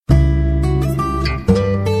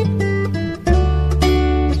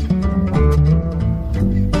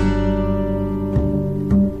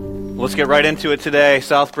Let's get right into it today.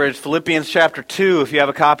 Southbridge, Philippians chapter 2. If you have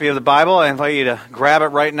a copy of the Bible, I invite you to grab it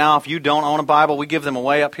right now. If you don't own a Bible, we give them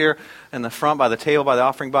away up here in the front by the table, by the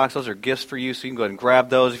offering box. Those are gifts for you, so you can go ahead and grab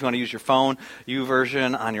those. If you want to use your phone,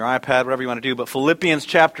 YouVersion, on your iPad, whatever you want to do. But Philippians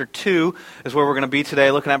chapter 2 is where we're going to be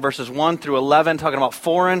today, looking at verses 1 through 11, talking about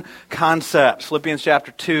foreign concepts. Philippians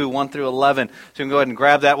chapter 2, 1 through 11. So you can go ahead and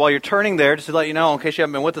grab that. While you're turning there, just to let you know, in case you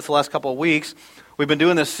haven't been with us the last couple of weeks, we've been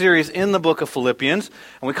doing this series in the book of Philippians,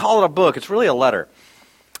 and we call it a book. It's really a letter.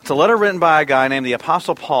 It's a letter written by a guy named the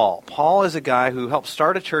Apostle Paul. Paul is a guy who helped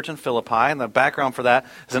start a church in Philippi, and the background for that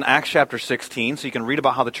is in Acts chapter 16, so you can read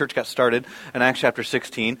about how the church got started in Acts chapter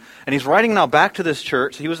 16. And he's writing now back to this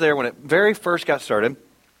church. He was there when it very first got started,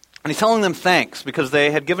 and he's telling them thanks because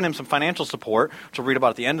they had given him some financial support, which we'll read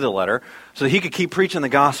about at the end of the letter, so that he could keep preaching the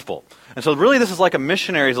gospel. And so really this is like a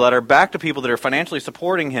missionary's letter back to people that are financially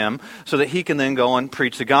supporting him so that he can then go and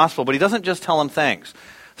preach the gospel. But he doesn't just tell them thanks.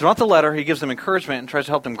 Throughout the letter, he gives them encouragement and tries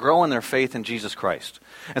to help them grow in their faith in Jesus Christ.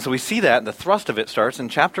 And so we see that, the thrust of it starts in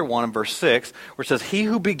chapter 1 and verse 6, where it says, "He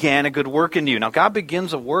who began a good work in you." Now God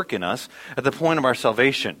begins a work in us at the point of our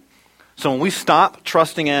salvation. So when we stop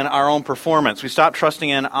trusting in our own performance, we stop trusting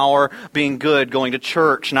in our being good, going to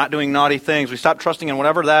church, not doing naughty things, we stop trusting in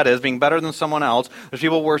whatever that is, being better than someone else, there's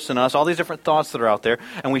people worse than us, all these different thoughts that are out there,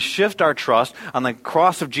 and we shift our trust on the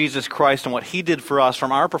cross of Jesus Christ and what He did for us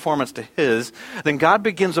from our performance to His, then God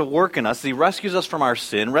begins a work in us. He rescues us from our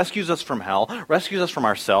sin, rescues us from hell, rescues us from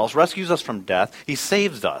ourselves, rescues us from death. He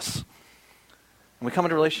saves us. And we come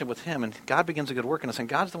into a relationship with Him, and God begins a good work in us, and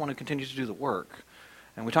God's the one who continues to do the work.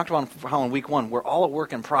 And we talked about how in week 1, we're all at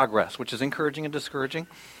work in progress, which is encouraging and discouraging.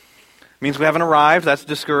 It means we haven't arrived, that's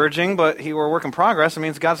discouraging, but we're a work in progress. It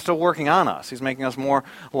means God's still working on us. He's making us more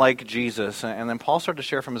like Jesus. And then Paul started to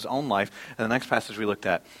share from his own life in the next passage we looked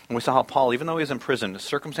at. And we saw how Paul, even though he was in prison, his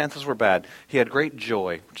circumstances were bad, he had great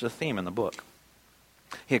joy, which is a theme in the book.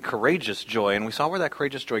 He had courageous joy, and we saw where that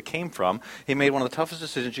courageous joy came from. He made one of the toughest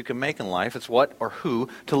decisions you can make in life. It's what or who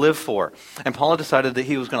to live for. And Paul decided that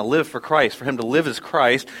he was going to live for Christ. For him to live is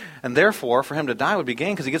Christ, and therefore for him to die would be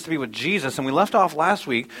gain because he gets to be with Jesus. And we left off last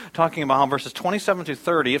week talking about how verses 27 through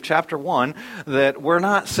 30 of chapter 1, that we're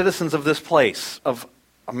not citizens of this place, of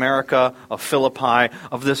America, of Philippi,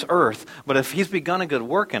 of this earth. But if He's begun a good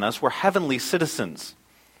work in us, we're heavenly citizens.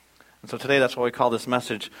 And so today that's why we call this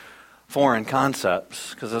message foreign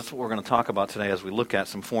concepts, because that's what we're going to talk about today as we look at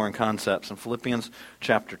some foreign concepts in Philippians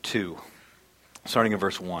chapter 2, starting in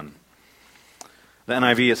verse 1. The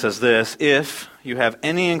NIV, it says this: "If you have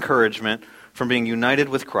any encouragement from being united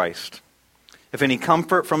with Christ, if any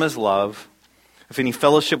comfort from His love, if any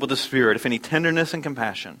fellowship with the Spirit, if any tenderness and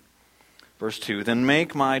compassion." Verse 2, "Then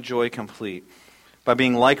make my joy complete by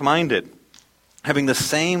being like-minded, having the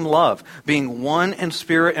same love, being one in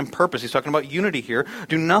spirit and purpose." He's talking about unity here.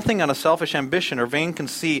 "Do nothing out of selfish ambition or vain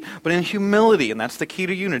conceit, but in humility," and that's the key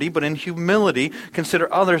to unity, "but in humility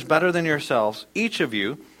consider others better than yourselves. Each of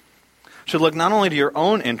you should look not only to your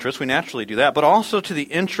own interests," we naturally do that, "but also to the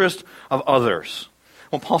interest of others."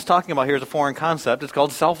 What Paul's talking about here is a foreign concept. It's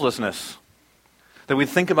called selflessness. That we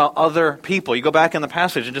think about other people. You go back in the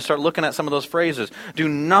passage and just start looking at some of those phrases. Do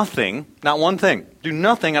nothing, not one thing, do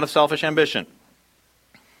nothing out of selfish ambition.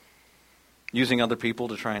 Using other people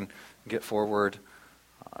to try and get forward,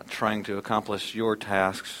 trying to accomplish your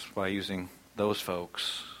tasks by using those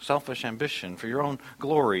folks. Selfish ambition for your own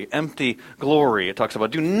glory, empty glory. It talks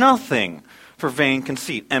about do nothing for vain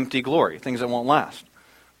conceit, empty glory, things that won't last.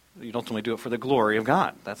 You'd ultimately do it for the glory of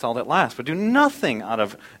God. That's all that lasts. But do nothing out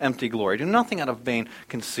of empty glory. Do nothing out of vain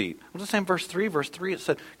conceit. What's the same verse 3? Verse 3, it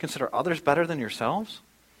said, consider others better than yourselves.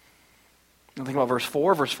 And think about verse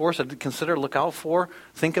 4. Verse 4 said, consider, look out for,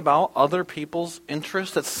 think about other people's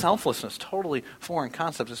interests. That's selflessness, totally foreign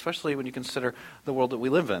concepts, especially when you consider the world that we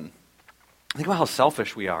live in. Think about how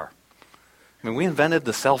selfish we are. I mean, we invented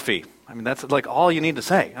the selfie. I mean, that's like all you need to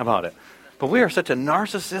say about it. But we are such a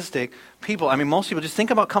narcissistic people. I mean, most people, just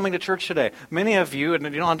think about coming to church today. Many of you, and you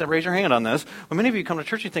don't have to raise your hand on this, but many of you come to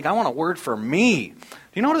church and you think, I want a word for me. Do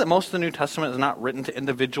you know that most of the New Testament is not written to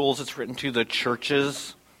individuals, it's written to the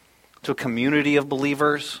churches, to a community of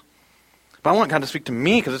believers? But I want God to speak to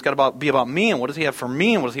me because it's got to be about me, and what does He have for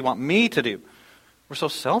me, and what does He want me to do? We're so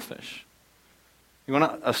selfish. You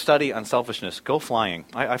want a study on selfishness? Go flying.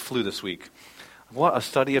 I flew this week. What a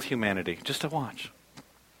study of humanity, just to watch.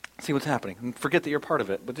 See what's happening. And forget that you're part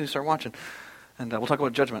of it, but then you start watching. And we'll talk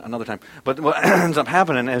about judgment another time. But what ends up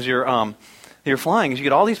happening is you're flying is you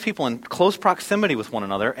get all these people in close proximity with one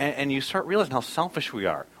another, and you start realizing how selfish we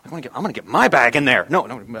are. I'm going to get my bag in there. No,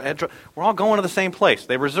 we're all going to the same place.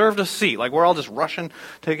 They reserved a seat. Like, we're all just rushing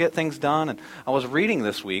to get things done. And I was reading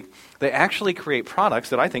this week, they actually create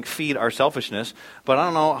products that I think feed our selfishness. But I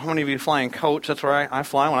don't know how many of you fly in coach. That's where I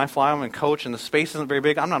fly. When I fly, I'm in coach, and the space isn't very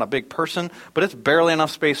big. I'm not a big person, but it's barely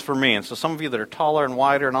enough space for me. And so some of you that are taller and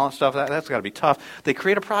wider and all that stuff, that's got to be tough. They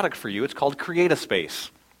create a product for you. It's called Create a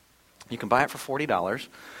Space. You can buy it for $40,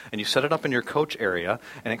 and you set it up in your coach area,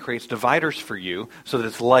 and it creates dividers for you so that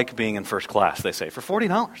it's like being in first class, they say, for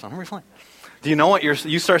 $40 on every flight. Do you know what?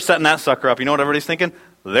 You start setting that sucker up. You know what everybody's thinking?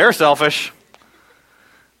 They're selfish.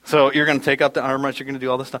 So you're going to take up the armrest. You're going to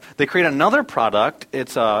do all this stuff. They create another product.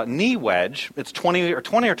 It's a knee wedge. It's $20 or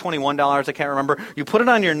 $21. I can't remember. You put it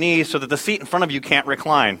on your knees so that the seat in front of you can't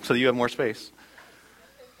recline, so that you have more space.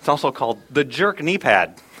 It's also called the jerk knee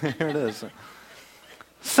pad. Here it is.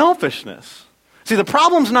 Selfishness. See, the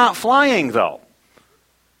problem's not flying, though.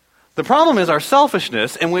 The problem is our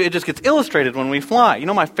selfishness, and it just gets illustrated when we fly. You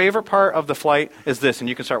know, my favorite part of the flight is this, and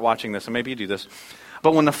you can start watching this, and maybe you do this.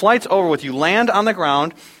 But when the flight's over with, you land on the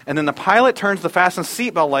ground, and then the pilot turns the fasten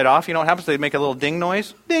seatbelt light off. You know what happens? They make a little ding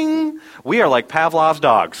noise. Ding! We are like Pavlov's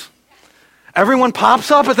dogs. Everyone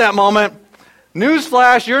pops up at that moment.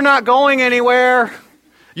 Newsflash, you're not going anywhere.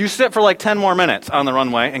 You sit for like 10 more minutes on the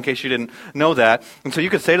runway, in case you didn't know that. And so you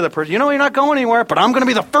could say to the person, you know, you're not going anywhere, but I'm going to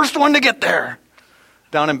be the first one to get there.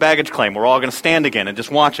 Down in baggage claim, we're all going to stand again and just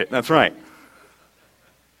watch it. That's right.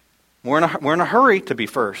 We're in a hurry to be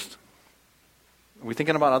first. Are we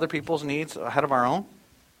thinking about other people's needs ahead of our own?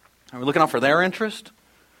 Are we looking out for their interest?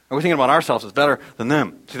 Are we thinking about ourselves as better than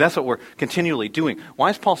them? See, that's what we're continually doing. Why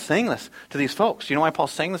is Paul saying this to these folks? You know why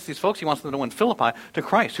Paul's saying this to these folks? He wants them to win Philippi to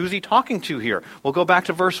Christ. Who's he talking to here? We'll go back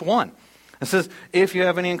to verse 1. It says, if you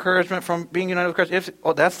have any encouragement from being united with Christ.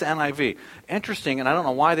 That's the NIV. Interesting, and I don't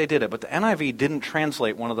know why they did it, but the NIV didn't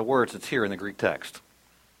translate one of the words that's here in the Greek text.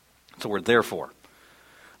 It's the word therefore.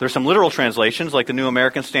 There's some literal translations, like the New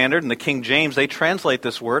American Standard and the King James. They translate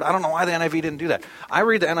this word. I don't know why the NIV didn't do that. I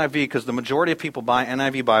read the NIV because the majority of people buy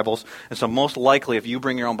NIV Bibles, and so most likely if you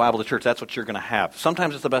bring your own Bible to church, that's what you're going to have.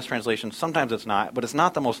 Sometimes it's the best translation, sometimes it's not, but it's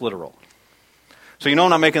not the most literal. So you know I'm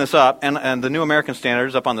not making this up, and the New American Standard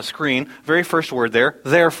is up on the screen. Very first word there,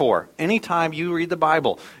 therefore. Anytime you read the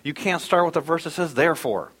Bible, you can't start with a verse that says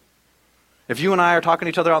therefore. If you and I are talking to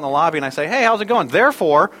each other out in the lobby and I say, hey, how's it going?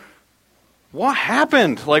 Therefore, what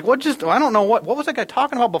happened? Like, I don't know, what was that guy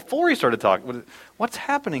talking about before he started talking? What's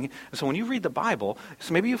happening? And so when you read the Bible,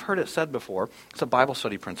 so maybe you've heard it said before, it's a Bible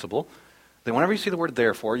study principle, that whenever you see the word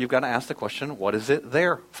therefore, you've got to ask the question, what is it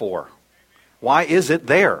there for? Why is it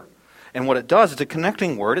there? And what it does, it's a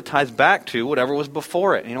connecting word. It ties back to whatever was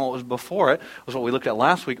before it. You know what was before it was what we looked at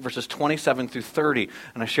last week, verses 27 through 30.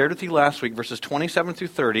 And I shared with you last week, verses 27 through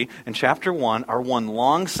 30 in chapter 1 are one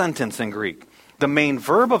long sentence in Greek. The main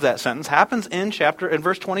verb of that sentence happens in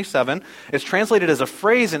verse 27. It's translated as a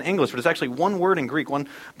phrase in English, but it's actually one word in Greek, one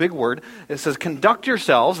big word. It says, conduct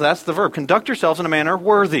yourselves, that's the verb, conduct yourselves in a manner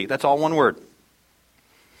worthy. That's all one word.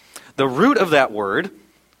 The root of that word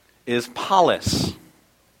is polis,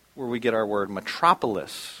 where we get our word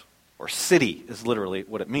metropolis, or city is literally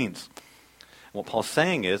what it means. And what Paul's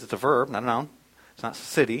saying is, it's a verb, not a noun, it's not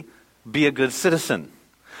city, be a good citizen.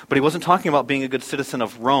 But he wasn't talking about being a good citizen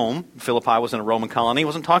of Rome. Philippi was in a Roman colony. He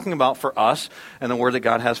wasn't talking about for us and the word that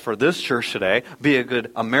God has for this church today, be a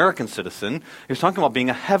good American citizen. He was talking about being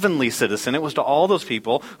a heavenly citizen. It was to all those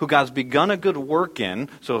people who God's begun a good work in.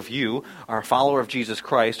 So if you are a follower of Jesus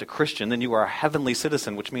Christ, a Christian, then you are a heavenly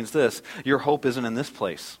citizen, which means this, your hope isn't in this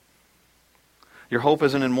place. Your hope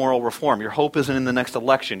isn't in moral reform. Your hope isn't in the next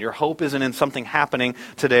election. Your hope isn't in something happening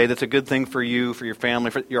today that's a good thing for you, for your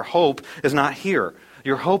family. Your hope is not here.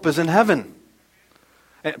 Your hope is in heaven.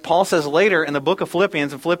 And Paul says later in the book of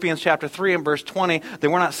Philippians, in Philippians chapter 3 and verse 20, that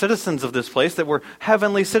we're not citizens of this place, that we're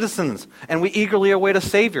heavenly citizens. And we eagerly await a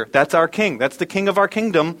Savior. That's our King. That's the King of our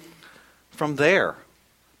kingdom. From there,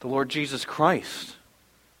 the Lord Jesus Christ.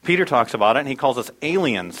 Peter talks about it, and he calls us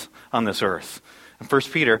aliens on this earth. In 1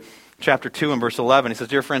 Peter chapter 2 and verse 11, he says,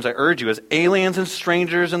 dear friends, I urge you as aliens and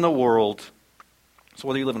strangers in the world. So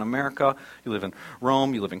whether you live in America, you live in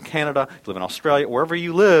Rome, you live in Canada, you live in Australia, wherever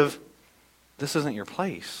you live, this isn't your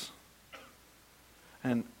place.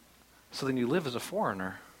 And so then you live as a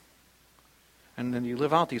foreigner. And then you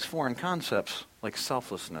live out these foreign concepts like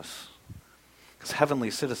selflessness. Because heavenly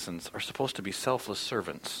citizens are supposed to be selfless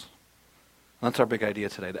servants. And that's our big idea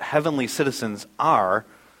today, that heavenly citizens are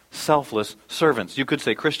selfless servants. You could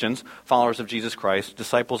say Christians, followers of Jesus Christ,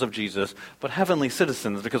 disciples of Jesus, but heavenly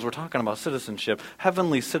citizens, because we're talking about citizenship,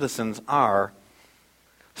 heavenly citizens are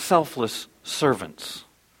selfless servants.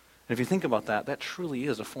 And if you think about that, that truly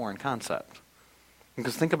is a foreign concept.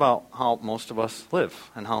 Because think about how most of us live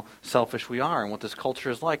and how selfish we are and what this culture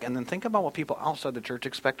is like. And then think about what people outside the church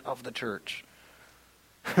expect of the church.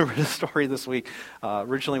 I read a story this week,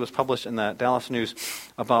 originally was published in the Dallas News,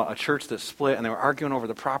 about a church that split, and they were arguing over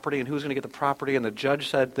the property and who was going to get the property, and the judge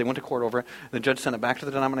said, they went to court over it, the judge sent it back to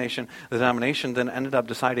the denomination. The denomination then ended up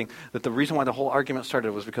deciding that the reason why the whole argument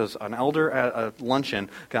started was because an elder at a luncheon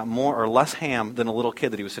got more or less ham than a little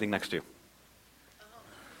kid that he was sitting next to.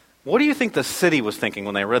 What do you think the city was thinking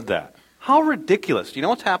when they read that? How ridiculous. Do you know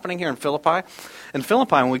what's happening here in Philippi? In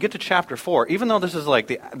Philippi, when we get to chapter 4, even though this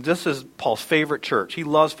is Paul's favorite church, he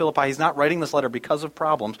loves Philippi, he's not writing this letter because of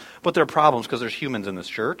problems, but there are problems because there's humans in this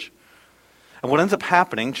church. And what ends up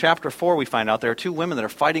happening, chapter 4, we find out there are two women that are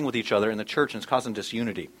fighting with each other in the church, and it's causing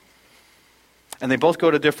disunity. And they both go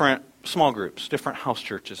to different small groups, different house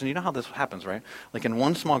churches. And you know how this happens, right? Like in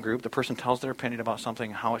one small group, the person tells their opinion about something,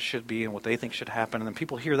 how it should be, and what they think should happen. And then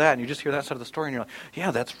people hear that, and you just hear that side of the story, and you're like, yeah,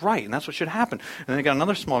 that's right, and that's what should happen. And then you got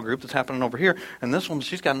another small group that's happening over here, and this one,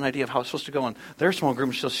 she's got an idea of how it's supposed to go in their small group,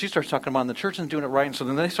 and she starts talking about it, and the church isn't doing it right, and so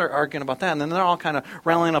then they start arguing about that, and then they're all kind of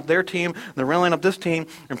rallying up their team, and they're rallying up this team,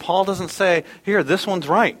 and Paul doesn't say, here, this one's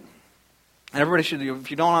right. Everybody should,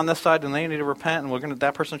 if you don't on this side, then they need to repent, and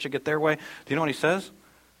that person should get their way. Do you know what he says?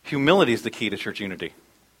 Humility is the key to church unity.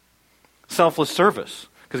 Selfless service.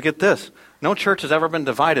 Because get this, no church has ever been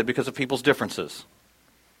divided because of people's differences.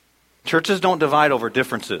 Churches don't divide over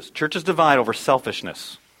differences. Churches divide over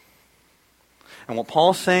selfishness. And what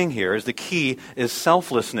Paul's saying here is the key is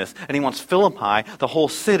selflessness. And he wants Philippi, the whole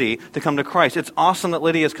city, to come to Christ. It's awesome that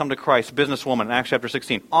Lydia has come to Christ, businesswoman, in Acts chapter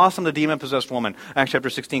 16. Awesome the demon-possessed woman, Acts chapter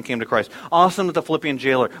 16, came to Christ. Awesome that the Philippian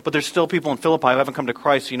jailer. But there's still people in Philippi who haven't come to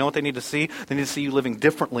Christ. So you know what they need to see? They need to see you living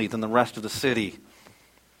differently than the rest of the city.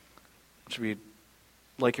 Which would be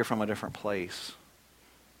like you're from a different place.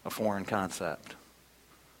 A foreign concept.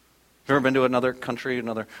 Have you ever been to another country,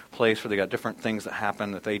 another place where they got different things that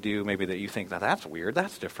happen that they do, maybe that you think that's weird,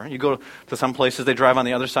 that's different. You go to some places, they drive on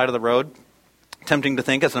the other side of the road. Tempting to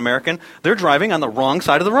think as an American, they're driving on the wrong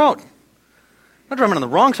side of the road. They're driving on the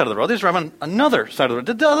wrong side of the road. They're driving on another side of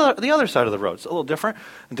the road, the other side of the road. It's a little different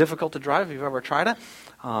and difficult to drive if you've ever tried it.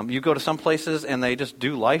 You go to some places and they just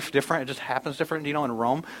do life different. It just happens different. You know, in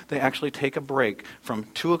Rome, they actually take a break from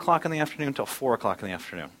 2 o'clock in the afternoon until 4 o'clock in the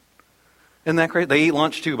afternoon. Isn't that great? They eat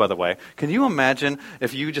lunch too, by the way. Can you imagine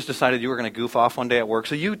if you just decided you were going to goof off one day at work?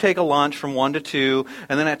 So you take a lunch from 1 to 2,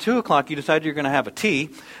 and then at 2 o'clock you decide you're going to have a tea,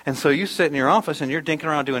 and so you sit in your office and you're dinking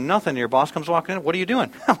around doing nothing, and your boss comes walking in. What are you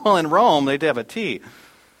doing? Well, in Rome, they have a tea.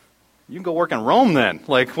 You can go work in Rome then.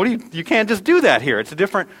 Like, what do you can't just do that here. It's a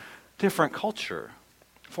different culture,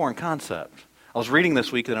 foreign concept. I was reading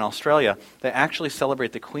this week that in Australia, they actually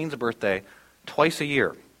celebrate the Queen's birthday twice a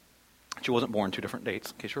year. She wasn't born 2 different dates,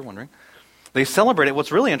 in case you were wondering. They celebrate it.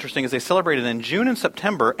 What's really interesting is they celebrate it in June and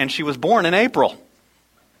September, and she was born in April.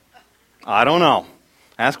 I don't know.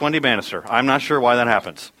 Ask Wendy Bannister. I'm not sure why that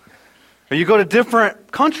happens. But you go to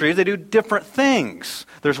different countries, they do different things.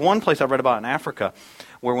 There's one place I read about in Africa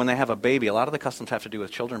where when they have a baby, a lot of the customs have to do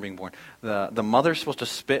with children being born. The mother's supposed to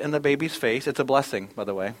spit in the baby's face. It's a blessing, by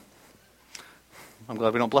the way. I'm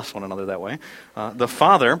glad we don't bless one another that way. The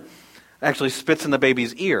father actually spits in the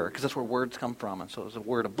baby's ear, because that's where words come from, and so it's a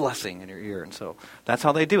word of blessing in your ear, and so that's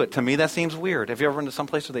how they do it. To me, that seems weird. Have you ever been to some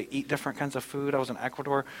place where they eat different kinds of food? I was in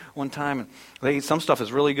Ecuador one time, and they eat some stuff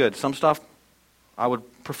is really good. Some stuff I would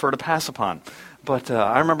prefer to pass upon. But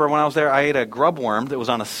I remember when I was there, I ate a grub worm that was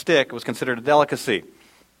on a stick. It was considered a delicacy.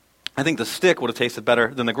 I think the stick would have tasted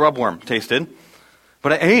better than the grub worm tasted,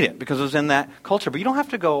 but I ate it because it was in that culture. But you don't have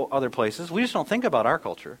to go other places. We just don't think about our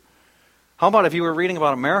culture. How about if you were reading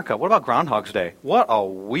about America? What about Groundhog's Day? What a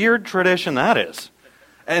weird tradition that is.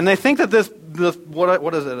 And they think that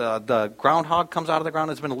what is it? The groundhog comes out of the ground.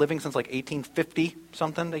 It's been living since like 1850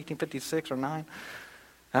 something, 1856 or 9.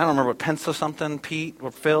 I don't remember what Pensa something, Pete or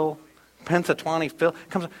Phil, Pensa 20, Phil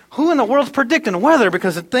comes. Who in the world's predicting weather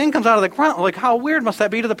because the thing comes out of the ground? Like, how weird must that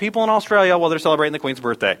be to the people in Australia while they're celebrating the Queen's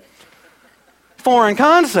birthday? Foreign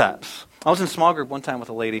concepts. I was in small group one time with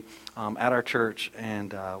a lady at our church,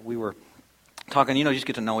 and we were talking, you just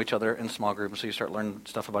get to know each other in small group, and so you start learning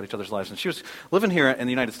stuff about each other's lives. And she was living here in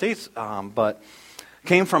the United States, but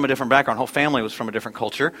came from a different background. Her whole family was from a different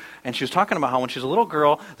culture. And she was talking about how when she was a little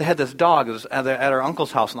girl, they had this dog. It was at her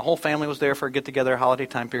uncle's house, and the whole family was there for a get-together, holiday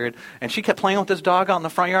time period. And she kept playing with this dog out in the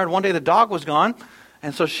front yard. One day the dog was gone,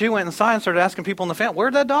 and so she went inside and started asking people in the family,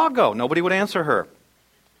 where'd that dog go? Nobody would answer her.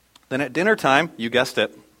 Then at dinner time, you guessed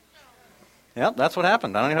it. Yep, that's what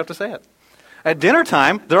happened. I don't even have to say it. At dinner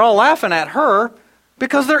time, they're all laughing at her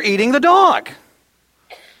because they're eating the dog.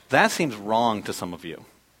 That seems wrong to some of you.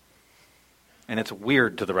 And it's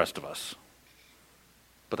weird to the rest of us.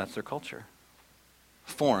 But that's their culture.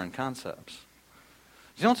 Foreign concepts.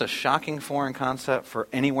 You know what's a shocking foreign concept for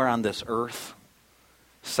anywhere on this earth?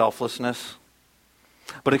 Selflessness.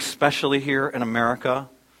 But especially here in America.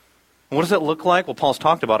 And what does it look like? Well, Paul's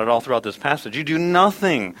talked about it all throughout this passage. You do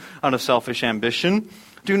nothing out of selfish ambition.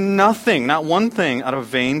 Do nothing, not one thing, out of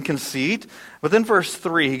vain conceit. But then verse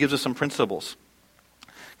 3, he gives us some principles.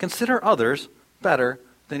 Consider others better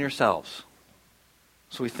than yourselves.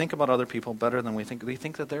 So we think about other people better than we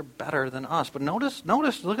think that they're better than us. But notice,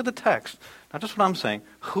 look at the text. Not just what I'm saying.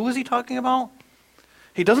 Who is he talking about?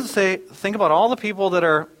 He doesn't say, think about all the people that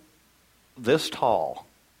are this tall.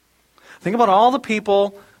 Think about all the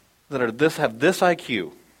people that have this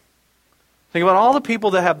IQ. Think about all the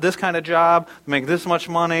people that have this kind of job, make this much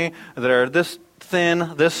money, that are this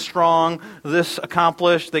thin, this strong, this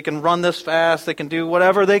accomplished, they can run this fast, they can do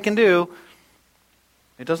whatever they can do.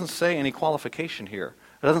 It doesn't say any qualification here.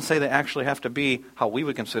 It doesn't say they actually have to be how we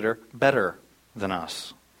would consider better than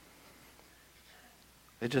us.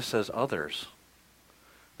 It just says others.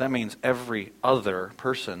 That means every other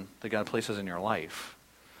person that God places in your life.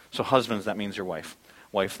 So husbands, that means your wife.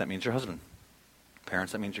 Wife, that means your husband.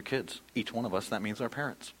 Parents, that means your kids. Each one of us, that means our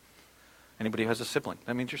parents. Anybody who has a sibling,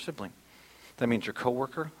 that means your sibling. That means your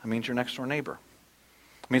coworker. That means your next door neighbor.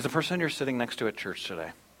 It means the person you're sitting next to at church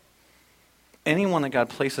today. Anyone that God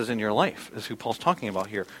places in your life is who Paul's talking about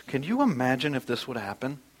here. Can you imagine if this would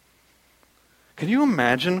happen? Can you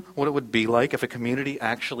imagine what it would be like if a community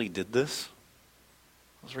actually did this?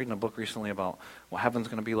 I was reading a book recently about what heaven's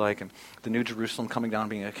going to be like and the New Jerusalem coming down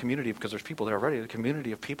being a community because there's people there already, a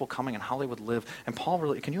community of people coming and how they would live. And Paul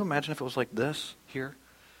really, can you imagine if it was like this here?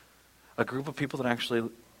 A group of people that actually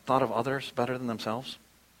thought of others better than themselves.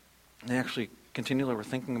 They actually continually were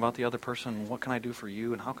thinking about the other person. What can I do for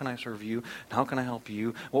you? And how can I serve you? And how can I help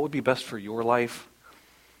you? What would be best for your life?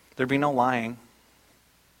 There'd be no lying.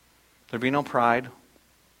 There'd be no pride.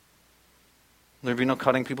 There'd be no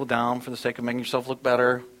cutting people down for the sake of making yourself look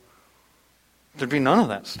better. There'd be none of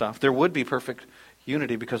that stuff. There would be perfect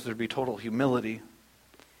unity because there'd be total humility.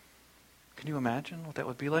 Can you imagine what that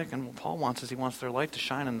would be like? And what Paul wants is he wants their light to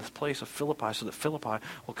shine in this place of Philippi so that Philippi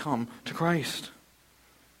will come to Christ.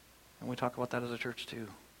 And we talk about that as a church too.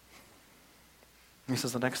 He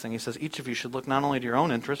says the next thing, he says, each of you should look not only to your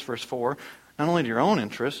own interest, verse 4, not only to your own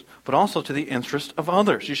interest, but also to the interest of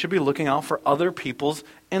others. You should be looking out for other people's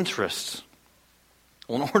interests.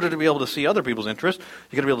 Well, in order to be able to see other people's interests,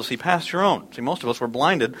 you've got to be able to see past your own. See, most of us were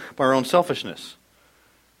blinded by our own selfishness.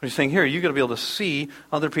 What he's saying here, you've got to be able to see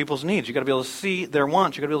other people's needs. You've got to be able to see their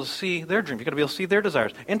wants. You've got to be able to see their dreams. You've got to be able to see their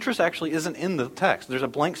desires. Interest actually isn't in the text. There's a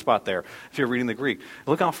blank spot there if you're reading the Greek.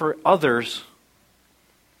 Look out for others.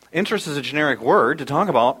 Interest is a generic word to talk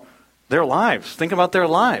about their lives. Think about their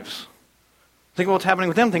lives. Think about what's happening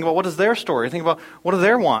with them. Think about what is their story. Think about what are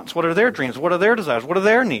their wants. What are their dreams. What are their desires. What are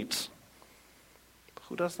their needs. But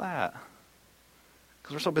who does that?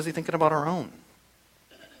 Because we're so busy thinking about our own.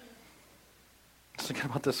 I was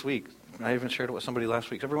thinking about this week. I even shared it with somebody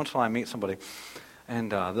last week. Every once in a while I meet somebody,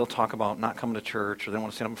 and they'll talk about not coming to church, or they don't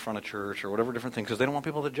want to stand up in front of church, or whatever different things, because they don't want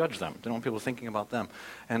people to judge them. They don't want people thinking about them.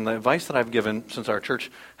 And the advice that I've given since our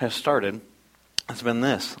church has started has been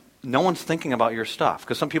this. No one's thinking about your stuff.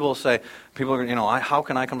 Because some people will say, how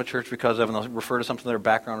can I come to church because of, and they'll refer to something in their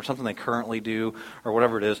background or something they currently do, or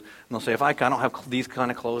whatever it is. And they'll say, if I don't have these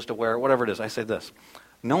kind of clothes to wear, whatever it is, I say this.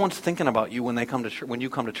 No one's thinking about you when you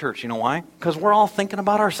come to church. You know why? Because we're all thinking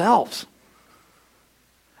about ourselves.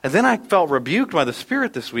 And then I felt rebuked by the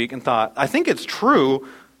Spirit this week and thought, I think it's true,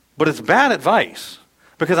 but it's bad advice.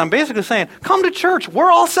 Because I'm basically saying, come to church.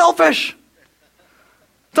 We're all selfish.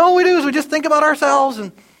 That's all we do is we just think about ourselves.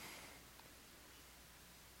 And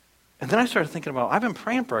then I started thinking about, I've been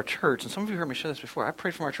praying for our church, and some of you heard me share this before. I've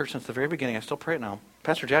prayed for our church since the very beginning. I still pray it now.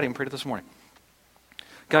 Pastor Jad even prayed it this morning.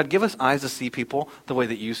 God, give us eyes to see people the way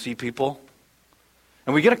that you see people.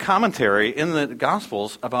 And we get a commentary in the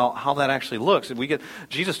Gospels about how that actually looks.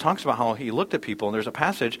 Jesus talks about how he looked at people, and there's a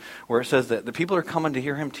passage where it says that the people are coming to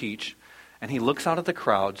hear him teach, and he looks out at the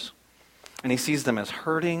crowds, and he sees them as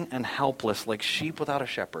hurting and helpless, like sheep without a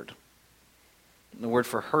shepherd. The word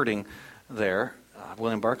for hurting there,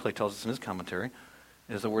 William Barclay tells us in his commentary,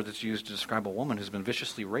 is the word that's used to describe a woman who's been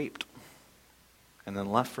viciously raped and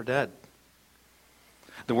then left for dead.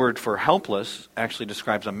 The word for helpless actually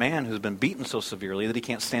describes a man who's been beaten so severely that he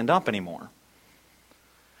can't stand up anymore.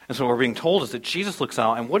 And so what we're being told is that Jesus looks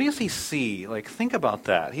out, and what does he see? Like, think about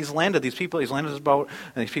that. He's landed these people, he's landed his boat,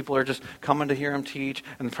 and these people are just coming to hear him teach,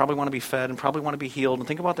 and probably want to be fed, and probably want to be healed. And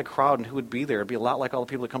think about the crowd and who would be there. It'd be a lot like all the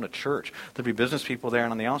people that come to church. There'd be business people there,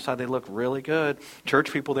 and on the outside they look really good.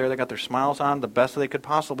 Church people there, they got their smiles on, the best that they could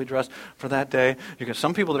possibly dress for that day. You get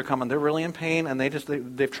some people that are coming, they're really in pain, and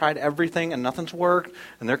they've tried everything, and nothing's worked,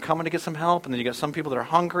 and they're coming to get some help. And then you get some people that are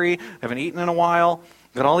hungry, haven't eaten in a while.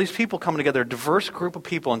 Got all these people coming together, a diverse group of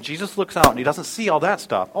people, and Jesus looks out and he doesn't see all that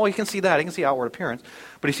stuff. Oh, he can see that. He can see outward appearance.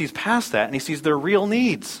 But he sees past that and he sees their real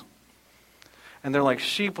needs. And they're like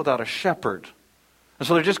sheep without a shepherd. And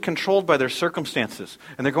so they're just controlled by their circumstances.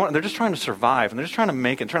 And they're just trying to survive. And they're just trying to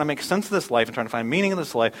make sense of this life and trying to find meaning in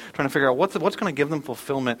this life, trying to figure out what's going to give them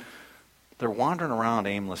fulfillment. They're wandering around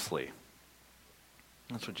aimlessly.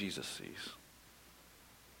 That's what Jesus sees.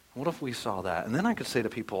 What if we saw that? And then I could say to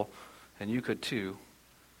people, and you could too,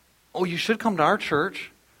 oh, you should come to our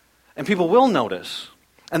church, and people will notice,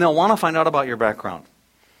 and they'll want to find out about your background.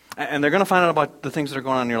 And they're going to find out about the things that are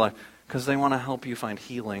going on in your life because they want to help you find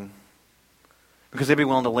healing, because they'd be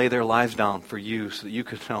willing to lay their lives down for you so that you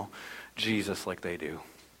could know Jesus like they do.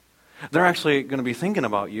 They're actually going to be thinking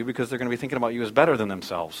about you because they're going to be thinking about you as better than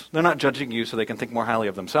themselves. They're not judging you so they can think more highly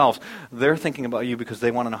of themselves. They're thinking about you because they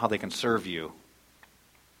want to know how they can serve you.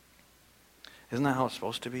 Isn't that how it's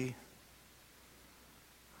supposed to be?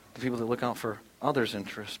 The people that look out for others'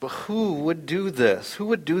 interests. But who would do this? Who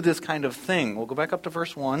would do this kind of thing? We'll go back up to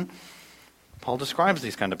verse 1. Paul describes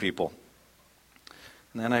these kind of people.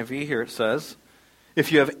 In the NIV here it says,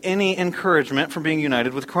 if you have any encouragement from being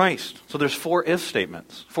united with Christ. So there's 4 if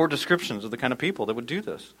statements, 4 descriptions of the kind of people that would do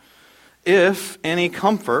this. If any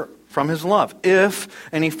comfort from his love, if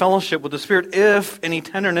any fellowship with the Spirit, if any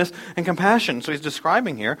tenderness and compassion. So he's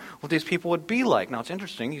describing here what these people would be like. Now it's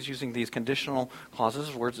interesting, he's using these conditional clauses,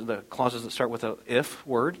 the clauses that start with an if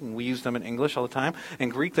word, and we use them in English all the time. In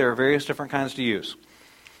Greek there are various different kinds to use.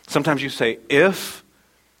 Sometimes you say if,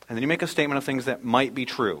 and then you make a statement of things that might be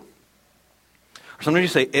true. Or sometimes you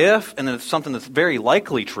say if, and then it's something that's very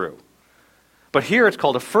likely true. But here it's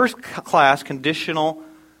called a first class conditional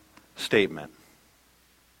statement.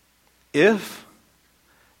 If,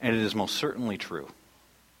 and it is most certainly true.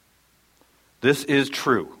 This is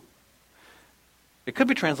true. It could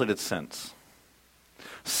be translated since.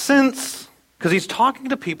 Since, because he's talking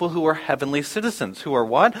to people who are heavenly citizens. Who are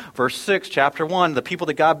what? Verse 6, chapter 1, the people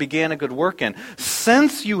that God began a good work in.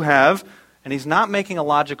 Since you have, and he's not making a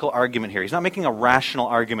logical argument here. He's not making a rational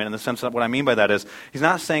argument in the sense that what I mean by that is, he's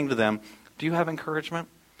not saying to them, do you have encouragement?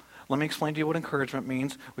 Let me explain to you what encouragement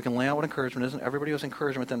means. We can lay out what encouragement is, and everybody who has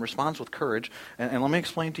encouragement then responds with courage. And let me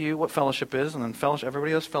explain to you what fellowship is, and then fellowship,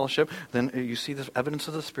 everybody has fellowship. Then you see this evidence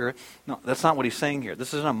of the Spirit. No, that's not what he's saying here.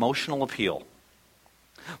 This is an emotional appeal.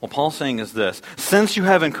 What Paul's saying is this. Since you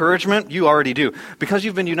have encouragement, you already do. Because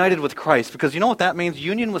you've been united with Christ. Because you know what that means?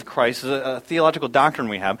 Union with Christ is a theological doctrine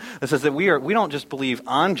we have that says that we don't just believe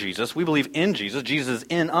on Jesus, we believe in Jesus. Jesus is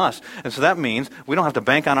in us. And so that means we don't have to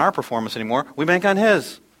bank on our performance anymore. We bank on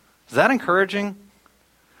his. Is that encouraging?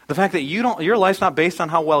 The fact that your life's not based on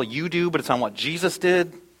how well you do, but it's on what Jesus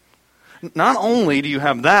did. Not only do you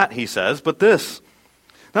have that, he says, but this.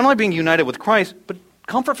 Not only being united with Christ, but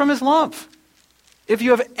comfort from his love. If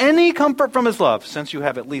you have any comfort from his love, since you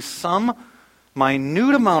have at least some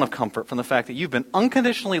minute amount of comfort from the fact that you've been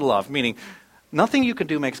unconditionally loved, meaning nothing you can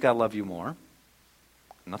do makes God love you more,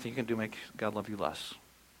 nothing you can do makes God love you less.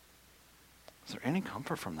 Is there any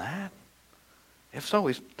comfort from that? If so,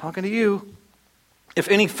 he's talking to you. If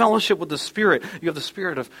any fellowship with the Spirit, you have the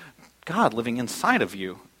Spirit of God living inside of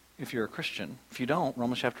you if you're a Christian. If you don't,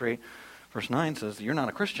 Romans chapter 8, verse 9 says that you're not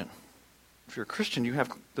a Christian. If you're a Christian, you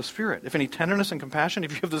have the Spirit. If any tenderness and compassion,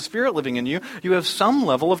 if you have the Spirit living in you, you have some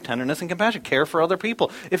level of tenderness and compassion. Care for other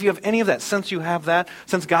people. If you have any of that, since you have that,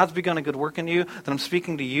 since God's begun a good work in you, then I'm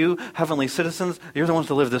speaking to you, heavenly citizens, you're the ones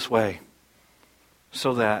to live this way.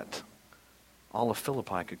 So that all of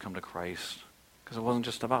Philippi could come to Christ. Because it wasn't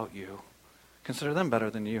just about you. Consider them better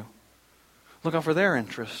than you. Look out for their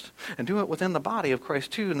interest. And do it within the body of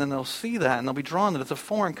Christ too. And then they'll see that and they'll be drawn that it's a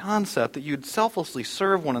foreign concept, that you'd selflessly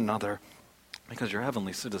serve one another because you're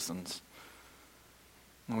heavenly citizens.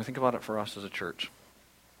 When we think about it for us as a church,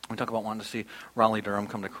 we talk about wanting to see Raleigh-Durham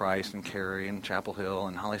come to Christ, and Cary and Chapel Hill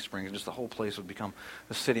and Holly Springs, and just the whole place would become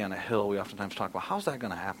a city on a hill. We oftentimes talk about, how's that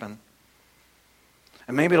going to happen?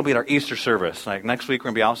 And maybe it'll be at our Easter service. Like next week we're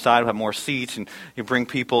going to be outside, we'll have more seats, and you bring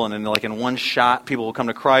people, and then like in one shot, people will come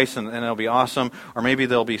to Christ, and it'll be awesome. Or maybe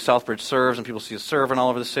there'll be Southbridge Serves, and people see us serving all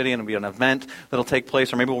over the city, and it'll be an event that'll take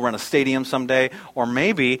place. Or maybe we'll run a stadium someday. Or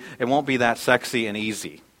maybe it won't be that sexy and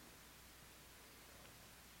easy.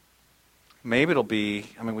 Maybe it'll be,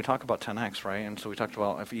 we talk about 10x, right? And so we talked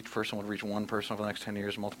about if each person would reach one person over the next 10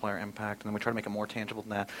 years, multiplier impact, and then we try to make it more tangible than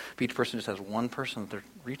that. If each person just has one person that they're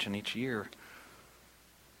reaching each year,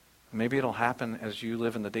 maybe it'll happen as you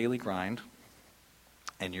live in the daily grind,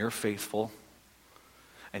 and you're faithful,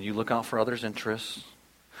 and you look out for others' interests,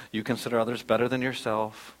 you consider others better than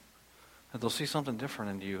yourself, that they'll see something different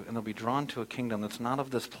in you, and they'll be drawn to a kingdom that's not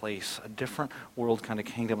of this place, a different world kind of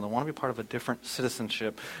kingdom. They want to be part of a different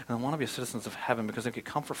citizenship, and they want to be citizens of heaven because they get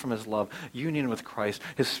comfort from his love, union with Christ,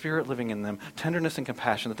 his Spirit living in them, tenderness and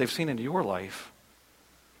compassion that they've seen in your life.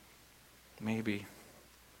 Maybe.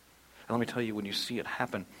 And let me tell you, when you see it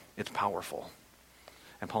happen, it's powerful.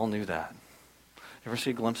 And Paul knew that. You ever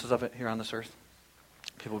see glimpses of it here on this earth?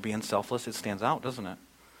 People being selfless, it stands out, doesn't it?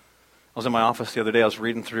 I was in my office the other day. I was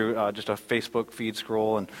reading through just a Facebook feed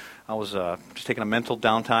scroll, and I was just taking a mental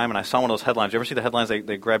downtime, and I saw one of those headlines. You ever see the headlines?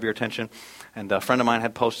 They grab your attention. And a friend of mine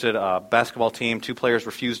had posted a basketball team, 2 players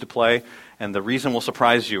refused to play, and the reason will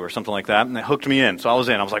surprise you or something like that. And it hooked me in. So I was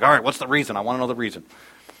in. I was like, all right, what's the reason? I want to know the reason.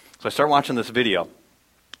 So I start watching this video.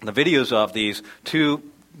 And the videos of these 2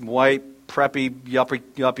 white, preppy,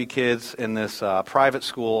 yuppie kids in this private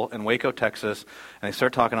school in Waco, Texas, and they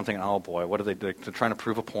start talking. I'm thinking, oh boy, what are they doing? They're trying to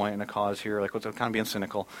prove a point and a cause here. Like, what's kind of being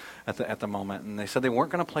cynical at the moment. And they said they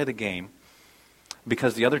weren't going to play the game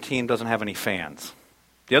because the other team doesn't have any fans.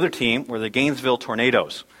 The other team were the Gainesville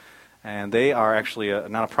Tornadoes, and they are actually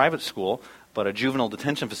not a private school, but a juvenile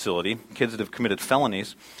detention facility. Kids that have committed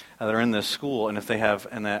felonies that are in this school, and if they have,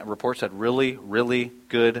 and that report said really, really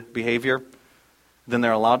good behavior, then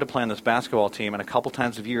they're allowed to play on this basketball team, and a couple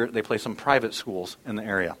times a year they play some private schools in the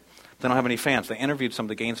area. They don't have any fans. They interviewed some of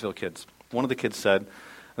the Gainesville kids. One of the kids said,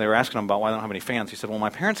 they were asking him about why they don't have any fans. He said, well,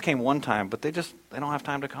 my parents came one time, but they don't have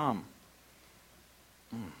time to come.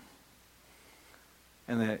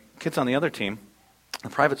 And the kids on the other team, the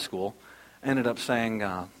private school, ended up saying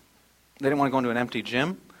they didn't want to go into an empty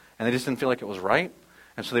gym, and they just didn't feel like it was right,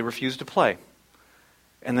 and so they refused to play.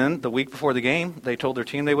 And then the week before the game, they told their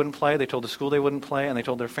team they wouldn't play, they told the school they wouldn't play, and they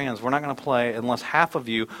told their fans, we're not going to play unless half of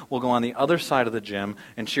you will go on the other side of the gym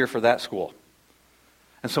and cheer for that school.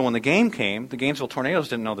 And so when the game came, the Gainesville Tornadoes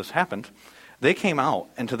didn't know this happened. They came out,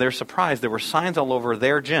 and to their surprise, there were signs all over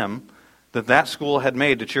their gym that school had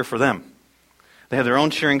made to cheer for them. They had their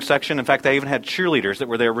own cheering section. In fact, they even had cheerleaders that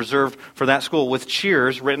were there reserved for that school with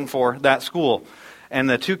cheers written for that school. And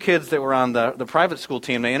the 2 kids that were on the private school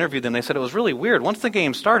team, they interviewed them. They said it was really weird. Once the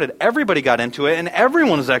game started, everybody got into it, and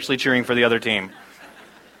everyone was actually cheering for the other team.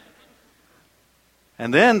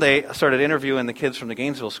 And then they started interviewing the kids from the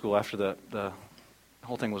Gainesville school after the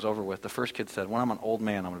whole thing was over with. The first kid said, when I'm an old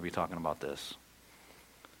man, I'm going to be talking about this.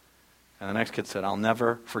 And the next kid said, I'll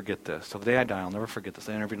never forget this. So the day I die, I'll never forget this.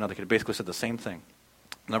 They interviewed another kid. Basically said the same thing.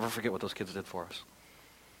 I'll never forget what those kids did for us.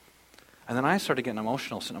 And then I started getting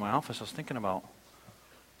emotional sitting in my office. I was thinking about,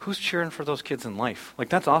 who's cheering for those kids in life? Like,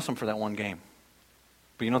 that's awesome for that one game.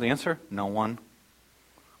 But you know the answer? No one.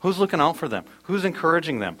 Who's looking out for them? Who's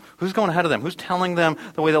encouraging them? Who's going ahead of them? Who's telling them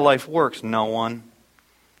the way that life works? No one.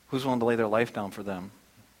 Who's willing to lay their life down for them?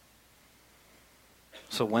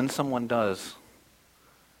 So when someone does,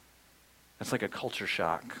 it's like a culture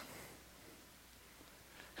shock.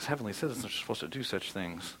 Because heavenly citizens are supposed to do such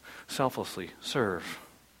things. Selflessly serve.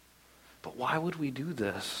 But why would we do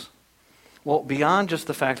this? Well, beyond just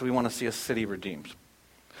the fact that we want to see a city redeemed,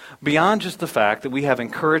 beyond just the fact that we have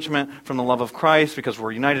encouragement from the love of Christ because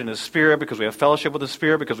we're united in His Spirit, because we have fellowship with His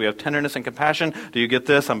Spirit, because we have tenderness and compassion. Do you get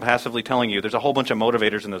this? I'm passively telling you. There's a whole bunch of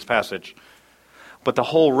motivators in this passage. But the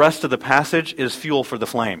whole rest of the passage is fuel for the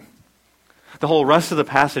flame. The whole rest of the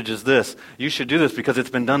passage is this. You should do this because it's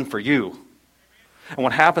been done for you. And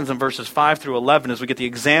what happens in verses 5 through 11 is we get the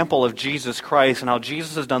example of Jesus Christ and how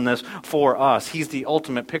Jesus has done this for us. He's the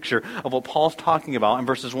ultimate picture of what Paul's talking about in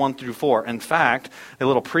verses 1 through 4. In fact, a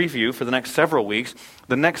little preview for the next several weeks,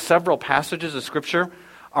 the next several passages of Scripture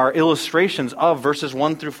are illustrations of verses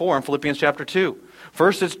 1 through 4 in Philippians chapter 2.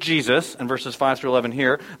 First it's Jesus in verses 5 through 11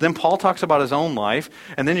 here. Then Paul talks about his own life.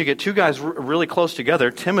 And then you get 2 guys really close together.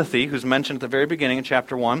 Timothy, who's mentioned at the very beginning in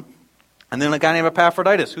chapter 1. And then a guy named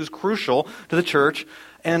Epaphroditus, who's crucial to the church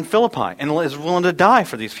in Philippi and is willing to die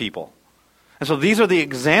for these people. And so these are the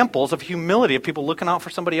examples of humility, of people looking out for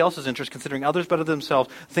somebody else's interest, considering others better than themselves,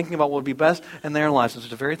 thinking about what would be best in their lives. It's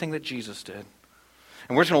the very thing that Jesus did.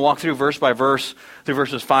 And we're just going to walk through verse by verse, through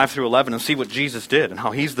verses 5 through 11, and see what Jesus did and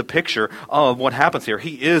how He's the picture of what happens here.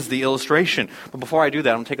 He is the illustration. But before I do that,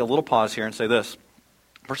 I'm going to take a little pause here and say this.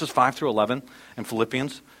 Verses 5 through 11 in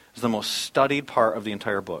Philippians is the most studied part of the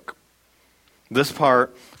entire book. This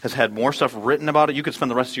part has had more stuff written about it. You could spend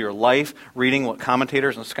the rest of your life reading what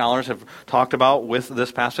commentators and scholars have talked about with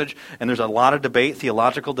this passage. And there's a lot of debate,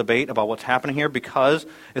 theological debate, about what's happening here, because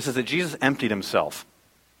it says that Jesus emptied himself.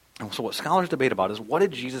 And so what scholars debate about is, what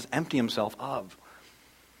did Jesus empty himself of?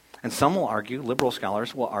 And some will argue, liberal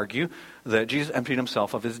scholars will argue, that Jesus emptied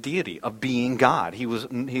himself of his deity, of being God. He was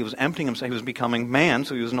emptying himself. He was becoming man,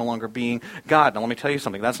 so he was no longer being God. Now let me tell you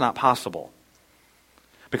something. That's not possible.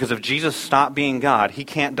 Because if Jesus stopped being God, he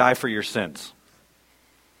can't die for your sins.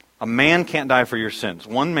 A man can't die for your sins.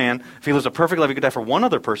 One man, if he lives a perfect life, he could die for one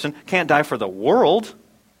other person, can't die for the world.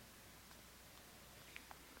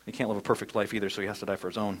 He can't live a perfect life either, so he has to die for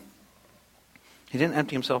his own. He didn't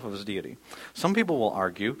empty himself of his deity. Some people will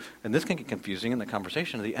argue, and this can get confusing in the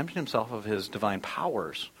conversation, that he emptied himself of his divine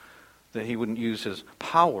powers, that he wouldn't use his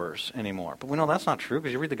powers anymore. But we know that's not true,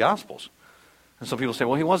 because you read the Gospels. And some people say,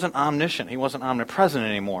 well, he wasn't omniscient. He wasn't omnipresent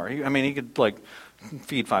anymore. He could,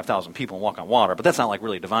 feed 5,000 people and walk on water, but that's not,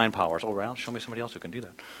 really divine powers. Oh, well, show me somebody else who can do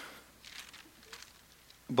that.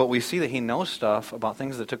 But we see that he knows stuff about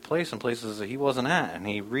things that took place in places that he wasn't at, and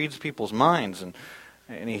he reads people's minds, and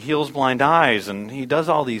he heals blind eyes, and he does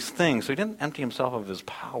all these things. So he didn't empty himself of his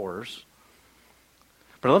powers.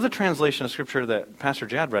 But I love the translation of Scripture that Pastor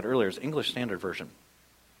Jad read earlier, it's English Standard Version.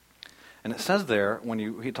 And it says there, when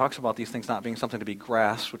he talks about these things not being something to be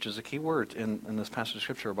grasped, which is a key word in this passage of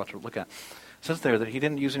Scripture we're about to look at, it says there that he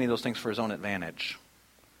didn't use any of those things for his own advantage.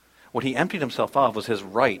 What he emptied himself of was his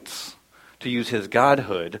rights to use his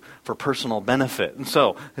godhood for personal benefit. And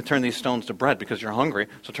so, to turn these stones to bread because you're hungry,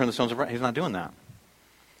 so turn the stones to bread. He's not doing that.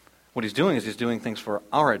 What he's doing is he's doing things for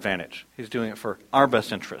our advantage. He's doing it for our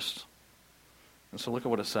best interests. And so look at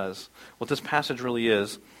what it says. What this passage really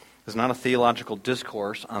is not a theological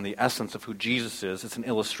discourse on the essence of who Jesus is. It's an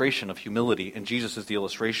illustration of humility, and Jesus is the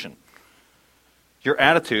illustration. Your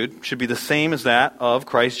attitude should be the same as that of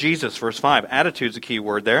Christ Jesus. Verse 5. Attitude is a key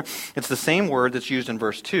word there. It's the same word that's used in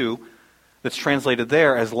verse 2 that's translated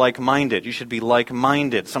there as like-minded. You should be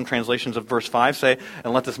like-minded. Some translations of verse 5 say,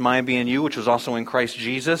 and let this mind be in you, which was also in Christ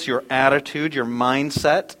Jesus. Your attitude, your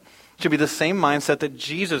mindset should be the same mindset that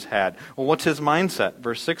Jesus had. Well, what's his mindset?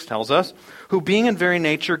 Verse 6 tells us, who being in very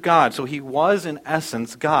nature God. So he was in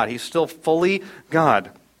essence God. He's still fully God.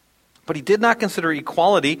 But he did not consider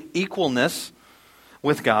equality, equalness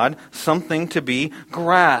with God, something to be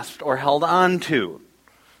grasped or held on to.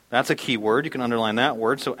 That's a key word. You can underline that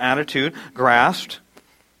word. So attitude, grasped.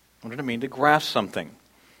 What did it mean to grasp something?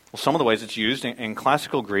 Well, some of the ways it's used in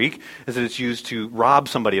classical Greek is that it's used to rob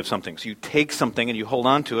somebody of something. So you take something and you hold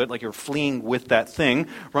on to it like you're fleeing with that thing,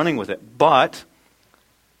 running with it. But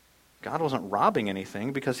God wasn't robbing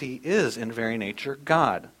anything because he is in very nature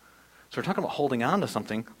God. So we're talking about holding on to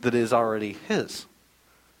something that is already his.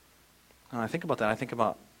 When I think about that, I think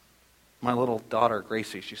about my little daughter,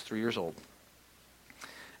 Gracie. She's 3 years old.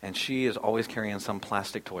 And she is always carrying some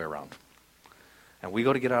plastic toy around. And we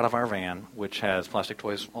go to get out of our van, which has plastic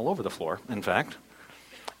toys all over the floor, in fact.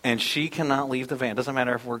 And she cannot leave the van. Doesn't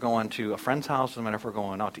matter if we're going to a friend's house, doesn't matter if we're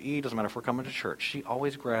going out to eat, doesn't matter if we're coming to church. She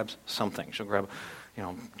always grabs something. She'll grab,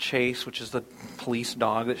 Chase, which is the police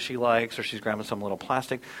dog that she likes, or she's grabbing some little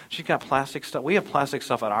plastic. She's got plastic stuff. We have plastic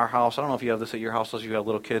stuff at our house. I don't know if you have this at your house as you have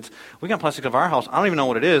little kids. We got plastic at our house. I don't even know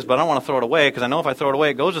what it is, but I don't want to throw it away because I know if I throw it away,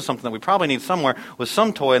 it goes to something that we probably need somewhere with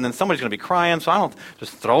some toy, and then somebody's going to be crying, so I don't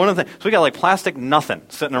just throw it in the thing. So we got plastic nothing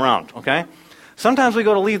sitting around, okay? Sometimes we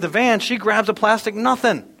go to leave the van, she grabs a plastic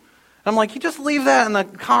nothing. And I'm like, you just leave that in the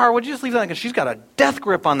car. Would you just leave that? Because she's got a death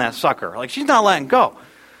grip on that sucker. She's not letting go.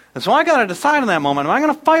 And so I got to decide in that moment, am I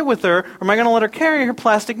going to fight with her, or am I going to let her carry her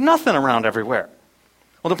plastic nothing around everywhere?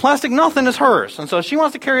 Well, the plastic nothing is hers, and so if she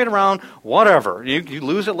wants to carry it around, whatever. You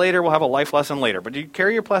lose it later, we'll have a life lesson later. But you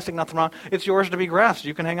carry your plastic nothing around, it's yours to be grasped.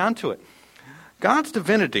 You can hang on to it. God's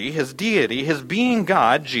divinity, his deity, his being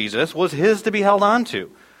God, Jesus, was his to be held on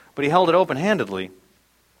to. But he held it open-handedly.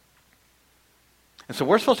 And so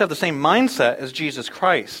we're supposed to have the same mindset as Jesus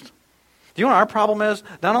Christ. Do you know what our problem is?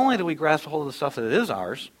 Not only do we grasp a hold of the stuff that is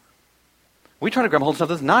ours, we try to grab a hold of stuff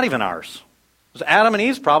that's not even ours. It was Adam and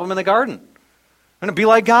Eve's problem in the garden. Going to be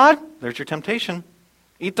like God? There's your temptation.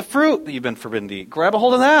 Eat the fruit that you've been forbidden to eat. Grab a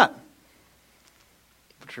hold of that.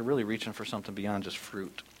 But you're really reaching for something beyond just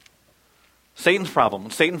fruit. Satan's problem.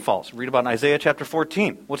 When Satan falls. Read about in Isaiah chapter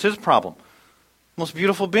 14. What's his problem? Most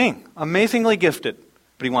beautiful being. Amazingly gifted.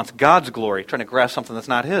 But he wants God's glory, trying to grasp something that's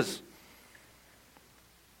not his.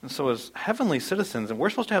 And so as heavenly citizens, and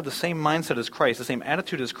we're supposed to have the same mindset as Christ, the same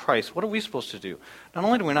attitude as Christ, what are we supposed to do? Not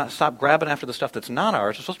only do we not stop grabbing after the stuff that's not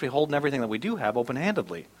ours, we're supposed to be holding everything that we do have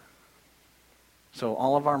open-handedly. So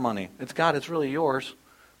all of our money, it's God, it's really yours,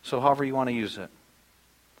 so however you want to use it.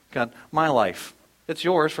 God, my life. It's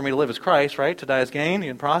yours for me to live as Christ, right? To die as gain.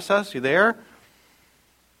 You in process? You there?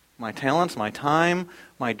 My talents, my time,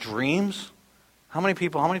 my dreams. How many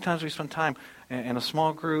times do we spend time in a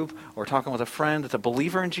small group or talking with a friend that's a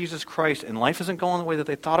believer in Jesus Christ and life isn't going the way that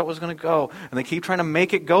they thought it was going to go and they keep trying to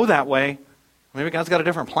make it go that way? Maybe God's got a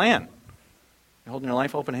different plan. You're holding your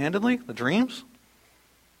life open-handedly? The dreams?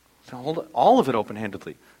 So hold all of it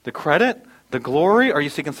open-handedly. The credit, the glory, or are you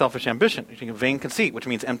seeking selfish ambition? You're seeking vain conceit, which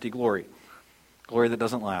means empty glory. Glory that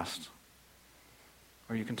doesn't last.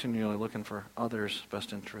 Or are you continually looking for others'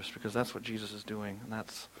 best interest? Because that's what Jesus is doing, and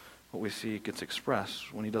that's what we see gets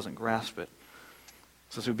expressed when he doesn't grasp it.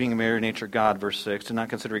 So through being a very nature God, verse 6, did not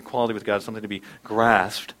consider equality with God something to be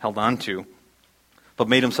grasped, held onto, but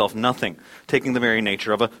made himself nothing, taking the very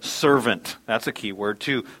nature of a servant. That's a key word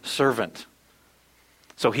too, servant.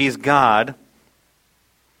 So he's God,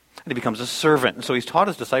 and he becomes a servant. And so he's taught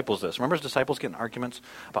his disciples this. Remember his disciples getting arguments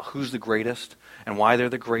about who's the greatest and why they're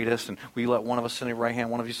the greatest, and we let one of us sit on your right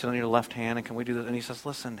hand, one of you sit on your left hand, and can we do this? And he says,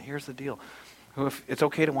 listen, here's the deal. It's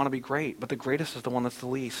okay to want to be great, but the greatest is the one that's the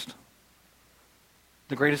least.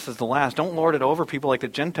 The greatest is the last. Don't lord it over people like the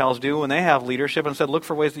Gentiles do when they have leadership, and said, look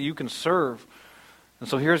for ways that you can serve. And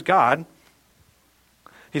so here's God.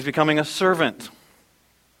 He's becoming a servant.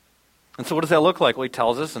 And so what does that look like? Well, he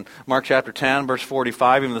tells us in Mark chapter 10, verse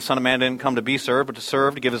 45, even the Son of Man didn't come to be served, but to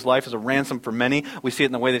serve, to give his life as a ransom for many. We see it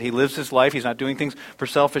in the way that he lives his life. He's not doing things for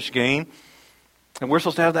selfish gain. And we're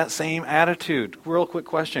supposed to have that same attitude. Real quick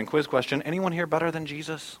question, quiz question. Anyone here better than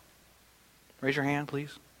Jesus? Raise your hand,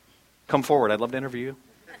 please. Come forward. I'd love to interview you.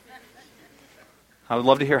 I would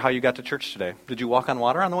love to hear how you got to church today. Did you walk on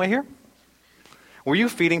water on the way here? Were you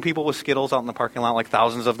feeding people with Skittles out in the parking lot, like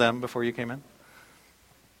thousands of them, before you came in?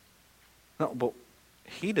 No, but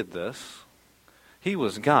he did this. He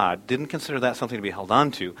was God, didn't consider that something to be held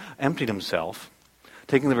on to, emptied himself,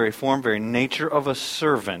 taking the very form, very nature of a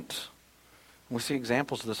servant. We see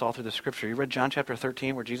examples of this all through the Scripture. You read John chapter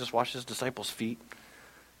 13 where Jesus washed his disciples' feet?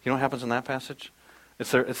 You know what happens in that passage?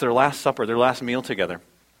 It's their last supper, their last meal together.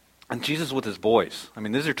 And Jesus with his boys. I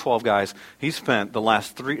mean, these are 12 guys. He spent the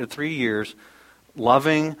last three years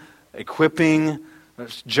loving, equipping,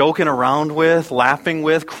 joking around with, laughing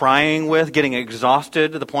with, crying with, getting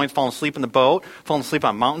exhausted to the point of falling asleep in the boat, falling asleep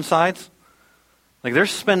on mountainsides. Like they're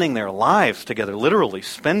spending their lives together, literally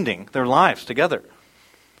spending their lives together.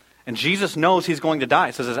 And Jesus knows he's going to die.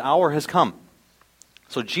 It says his hour has come.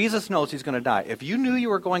 So Jesus knows he's going to die. If you knew you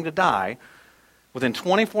were going to die within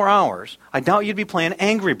 24 hours, I doubt you'd be playing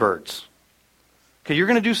Angry Birds. Okay, you're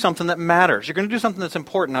going to do something that matters. You're going to do something that's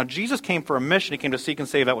important. Now, Jesus came for a mission. He came to seek and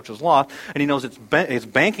save that which was lost, and he knows it's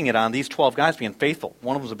banking it on these 12 guys being faithful.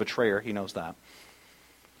 One of them's a betrayer. He knows that.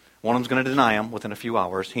 One of them's going to deny him within a few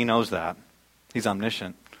hours. He knows that. He's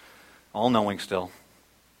omniscient, all-knowing still.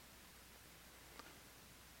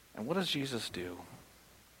 And what does Jesus do?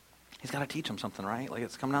 He's got to teach them something, right? Like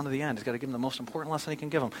it's come down to the end. He's got to give them the most important lesson he can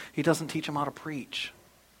give them. He doesn't teach them how to preach.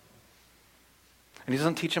 And he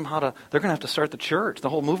doesn't teach them they're going to have to start the church. The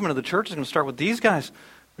whole movement of the church is going to start with these guys.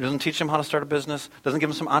 He doesn't teach them how to start a business, doesn't give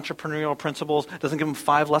them some entrepreneurial principles, doesn't give them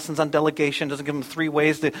 5 lessons on delegation, doesn't give them 3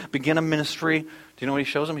 ways to begin a ministry. Do you know what he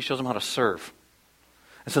shows them? He shows them how to serve.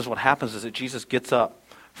 It says what happens is that Jesus gets up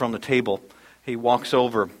from the table. He walks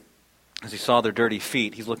over. As he saw their dirty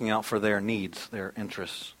feet, he's looking out for their needs, their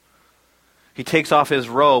interests. He takes off his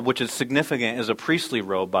robe, which is significant as a priestly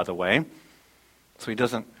robe, by the way. So he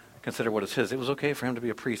doesn't consider what is his. It was okay for him to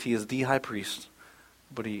be a priest. He is the high priest.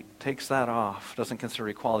 But he takes that off, doesn't consider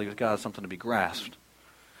equality with God as something to be grasped.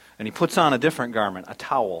 And he puts on a different garment, a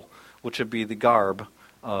towel, which would be the garb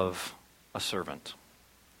of a servant.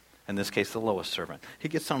 In this case, the lowest servant. He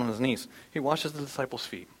gets down on his knees. He washes the disciples'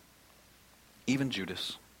 feet. Even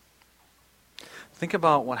Judas. Think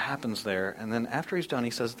about what happens there. And then after he's done,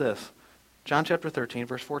 he says this. John chapter 13,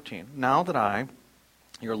 verse 14. Now that I,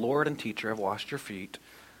 your Lord and teacher, have washed your feet.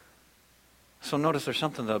 So notice there's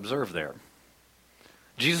something to observe there.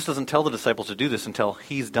 Jesus doesn't tell the disciples to do this until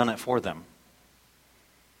he's done it for them.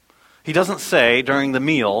 He doesn't say during the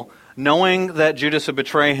meal, knowing that Judas would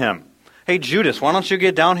betray him, hey, Judas, why don't you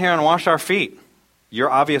get down here and wash our feet?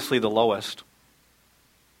 You're obviously the lowest.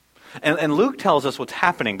 And Luke tells us what's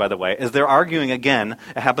happening, by the way, is they're arguing again.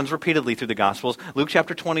 It happens repeatedly through the Gospels. Luke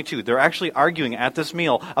chapter 22, they're actually arguing at this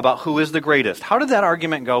meal about who is the greatest. How did that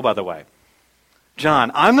argument go, by the way? John,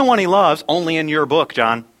 I'm the one he loves, only in your book,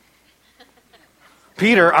 John.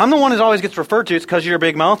 Peter, I'm the one who always gets referred to. It's because of your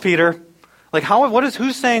big mouth, Peter. Like,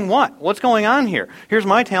 who's saying what? What's going on here? Here's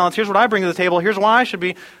my talents. Here's what I bring to the table. Here's why I should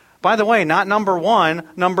be. By the way, not number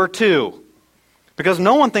 1, number 2. Because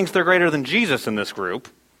no one thinks they're greater than Jesus in this group.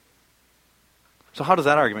 So how does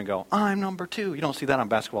that argument go? I'm number 2. You don't see that on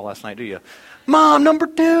basketball last night, do you? Mom, number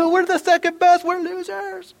 2. We're the second best. We're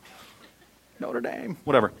losers. Notre Dame.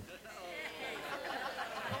 Whatever.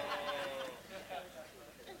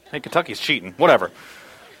 Hey, Kentucky's cheating. Whatever.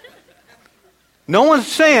 No one's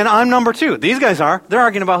saying I'm number 2. These guys are. They're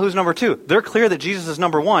arguing about who's number 2. They're clear that Jesus is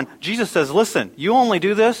number 1. Jesus says, listen, you only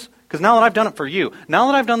do this because now that I've done it for you, now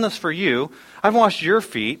that I've done this for you, I've washed your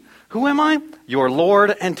feet. Who am I? Your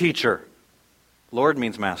Lord and teacher. Lord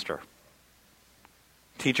means master.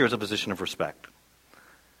 Teacher is a position of respect.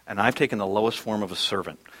 And I've taken the lowest form of a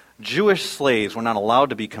servant. Jewish slaves were not allowed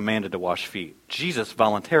to be commanded to wash feet. Jesus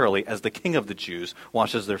voluntarily, as the king of the Jews,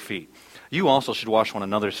 washes their feet. You also should wash one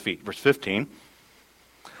another's feet. Verse 15,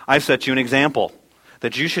 I've set you an example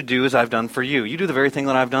that you should do as I've done for you. You do the very thing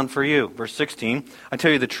that I've done for you. Verse 16, I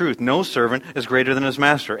tell you the truth, no servant is greater than his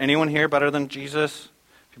master. Anyone here better than Jesus?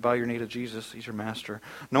 If you bow your knee to Jesus, he's your master.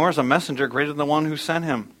 Nor is a messenger greater than the one who sent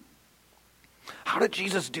him. How did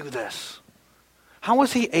Jesus do this? How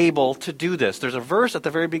was he able to do this? There's a verse at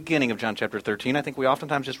the very beginning of John chapter 13 I think we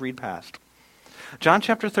oftentimes just read past. John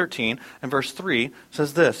chapter 13 and verse 3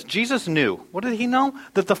 says this. Jesus knew. What did he know?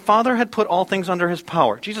 That the Father had put all things under his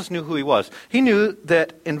power. Jesus knew who he was. He knew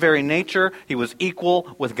that in very nature he was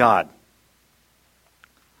equal with God.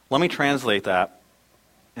 Let me translate that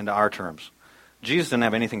into our terms. Jesus didn't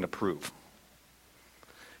have anything to prove.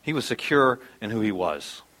 He was secure in who he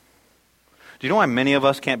was. Do you know why many of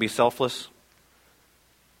us can't be selfless?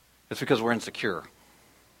 It's because we're insecure.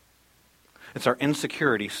 It's our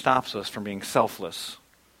insecurity stops us from being selfless.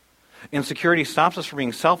 Insecurity stops us from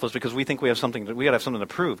being selfless because we think we got to have something to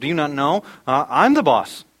prove. Do you not know? I'm the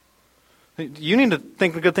boss. You need to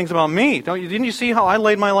think good things about me. Didn't you see how I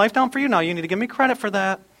laid my life down for you? Now you need to give me credit for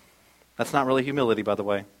that. That's not really humility, by the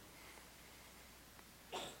way.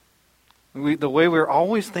 The way we're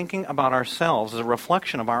always thinking about ourselves is a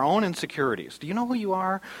reflection of our own insecurities. Do you know who you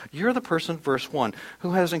are? You're the person, verse 1,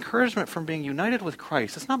 who has encouragement from being united with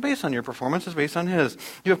Christ. It's not based on your performance, it's based on his.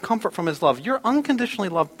 You have comfort from his love. You're unconditionally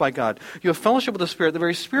loved by God. You have fellowship with the Spirit. The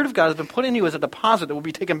very Spirit of God has been put in you as a deposit that will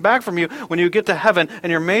be taken back from you when you get to heaven,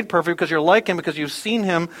 and you're made perfect because you're like him, because you've seen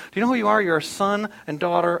him. Do you know who you are? You're a son and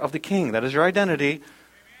daughter of the King. That is your identity.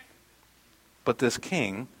 But this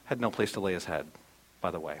king had no place to lay his head,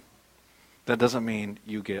 by the way. That doesn't mean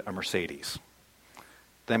you get a Mercedes.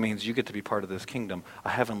 That means you get to be part of this kingdom, a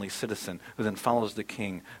heavenly citizen who then follows the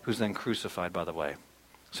king, who's then crucified, by the way.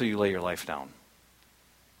 So you lay your life down.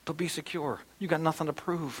 But be secure. You got nothing to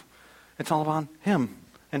prove. It's all about him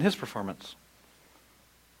and his performance.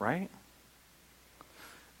 Right?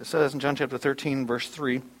 It says in John chapter 13, verse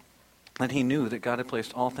 3, that he knew that God had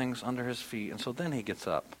placed all things under his feet. And so then he gets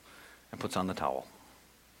up and puts on the towel.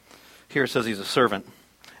 Here it says he's a servant.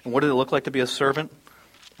 And what did it look like to be a servant?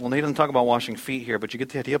 Well, he doesn't talk about washing feet here, but you get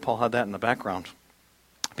the idea. Paul had that in the background.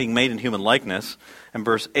 Being made in human likeness. And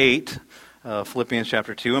verse 8, Philippians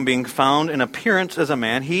chapter 2, and being found in appearance as a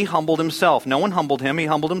man, he humbled himself. No one humbled him. He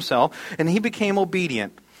humbled himself. And he became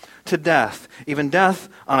obedient to death, even death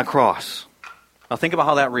on a cross. Now think about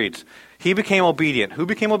how that reads. He became obedient. Who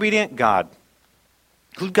became obedient? God.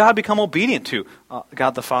 Who did God become obedient to?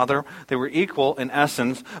 God the Father. They were equal in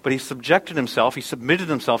essence, but he subjected himself, he submitted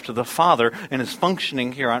himself to the Father in his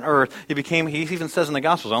functioning here on earth. He even says in the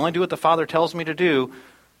Gospels, I only do what the Father tells me to do.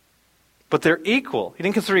 But they're equal. He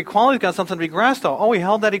didn't consider equality as something to be grasped at. Oh, he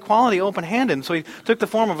held that equality open-handed, and so he took the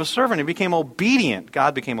form of a servant. He became obedient.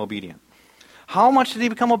 God became obedient. How much did he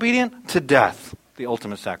become obedient? To death, the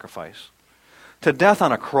ultimate sacrifice. To death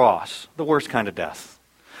on a cross, the worst kind of death.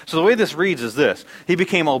 So the way this reads is this. He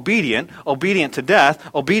became obedient to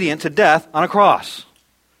death on a cross.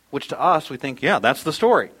 Which to us, we think, yeah, that's the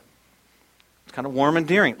story. It's kind of warm and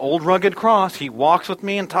endearing. Old rugged cross. He walks with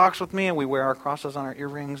me and talks with me, and we wear our crosses on our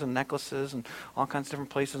earrings and necklaces and all kinds of different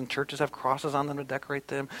places, and churches have crosses on them to decorate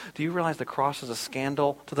them. Do you realize the cross is a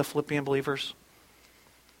scandal to the Philippian believers?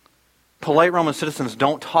 Polite Roman citizens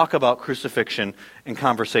don't talk about crucifixion in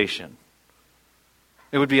conversation.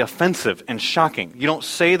 It would be offensive and shocking. You don't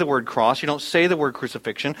say the word cross. You don't say the word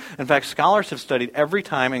crucifixion. In fact, scholars have studied every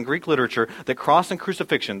time in Greek literature that cross and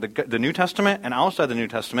crucifixion, the New Testament and outside the New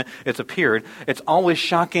Testament, it's appeared. It's always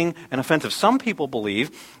shocking and offensive. Some people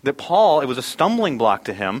believe that it was a stumbling block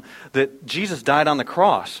to him that Jesus died on the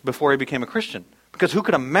cross before he became a Christian. Because who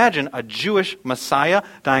could imagine a Jewish Messiah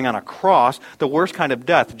dying on a cross, the worst kind of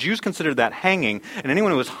death? Jews considered that hanging, and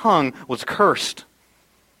anyone who was hung was cursed.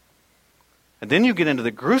 And then you get into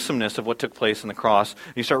the gruesomeness of what took place in the cross,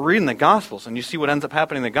 and you start reading the Gospels, and you see what ends up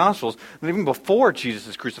happening in the Gospels. And even before Jesus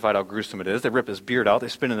is crucified, how gruesome it is. They rip his beard out, they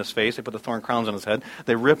spit in his face, they put the thorn crowns on his head,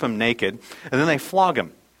 they rip him naked, and then they flog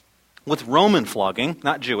him. With Roman flogging,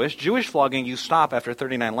 not Jewish. Jewish flogging, you stop after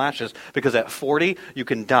 39 lashes because at 40, you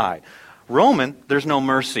can die. Roman, there's no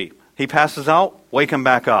mercy. He passes out, wake him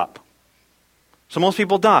back up. So most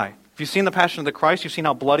people die. If you've seen the Passion of the Christ, you've seen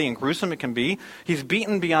how bloody and gruesome it can be. He's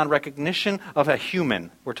beaten beyond recognition of a human,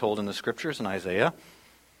 we're told in the Scriptures in Isaiah.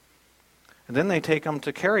 And then they take him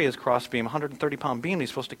to carry his crossbeam, 130-pound beam he's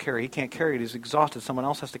supposed to carry. He can't carry it. He's exhausted. Someone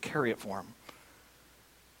else has to carry it for him.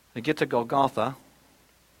 They get to Golgotha.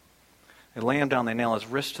 They lay him down, they nail his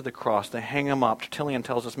wrist to the cross, they hang him up. Tertullian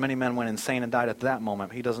tells us many men went insane and died at that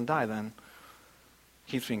moment. He doesn't die then.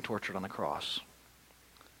 He's being tortured on the cross.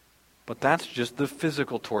 But that's just the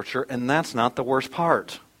physical torture, and that's not the worst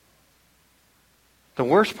part. The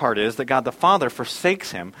worst part is that God the Father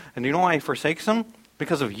forsakes him. And you know why he forsakes him?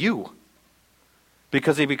 Because of you.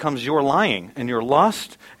 Because he becomes your lying and your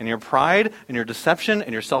lust and your pride and your deception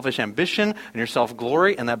and your selfish ambition and your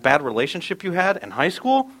self-glory and that bad relationship you had in high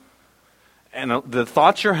school. And the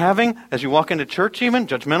thoughts you're having as you walk into church even,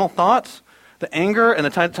 judgmental thoughts, the anger and the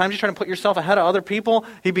times you're trying to put yourself ahead of other people,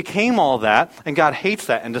 he became all that, and God hates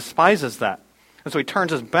that and despises that. And so he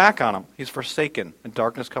turns his back on him. He's forsaken, and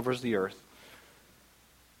darkness covers the earth.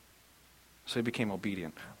 So he became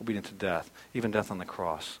obedient to death, even death on the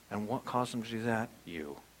cross. And what caused him to do that?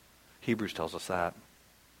 You. Hebrews tells us that.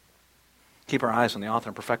 Keep our eyes on the author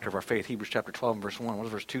and perfecter of our faith. Hebrews chapter 12 and verse 1. What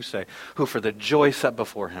does verse 2 say? Who for the joy set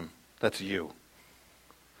before him, that's you,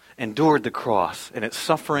 endured the cross and its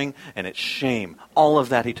suffering and its shame. All of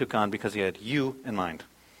that he took on because he had you in mind.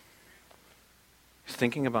 He's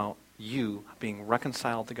thinking about you being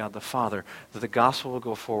reconciled to God the Father, that the gospel will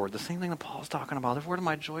go forward. The same thing that Paul's talking about. Where did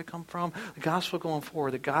my joy come from? The gospel going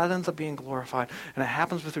forward, that God ends up being glorified, and it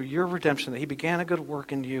happens through your redemption, that he began a good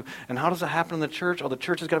work in you. And how does it happen in the church? Oh, the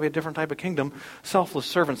church has got to be a different type of kingdom. Selfless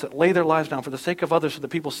servants that lay their lives down for the sake of others so that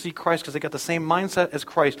people see Christ because they got the same mindset as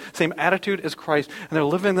Christ, same attitude as Christ, and they're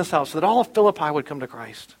living this out so that all of Philippi would come to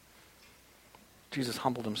Christ. Jesus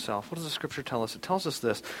humbled himself. What does the Scripture tell us? It tells us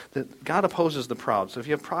this, that God opposes the proud. So if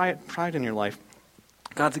you have pride in your life,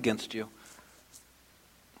 God's against you.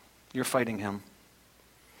 You're fighting him.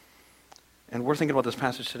 And we're thinking about this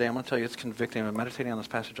passage today. I'm going to tell you it's convicting. I'm meditating on this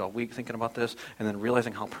passage all week, thinking about this, and then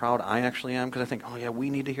realizing how proud I actually am, because I think, oh yeah, we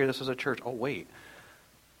need to hear this as a church. Oh wait.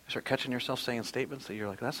 You start catching yourself saying statements that you're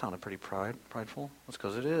like, that sounded pretty prideful. That's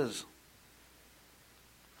because it is.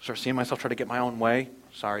 Start seeing myself try to get my own way.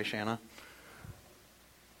 Sorry, Shanna.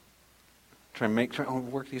 Try to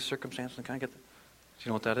work these circumstances and kind of get. Do you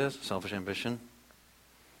know what that is? Selfish ambition.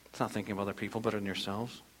 It's not thinking of other people better than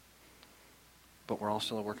yourselves. But we're all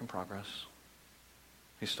still a work in progress.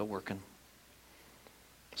 He's still working.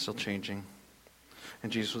 Still changing.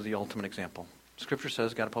 And Jesus was the ultimate example. Scripture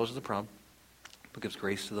says God opposes the proud, but gives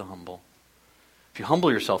grace to the humble. If you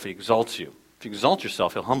humble yourself, he exalts you. If you exalt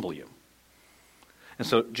yourself, he'll humble you. And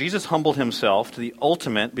so Jesus humbled himself to the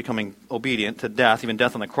ultimate, becoming obedient to death, even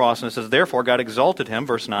death on the cross. And it says, therefore, God exalted him,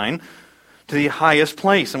 verse 9, to the highest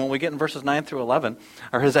place. And what we get in verses 9 through 11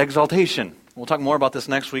 are his exaltation. We'll talk more about this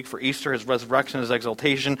next week for Easter, his resurrection, his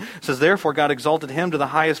exaltation. It says, therefore, God exalted him to the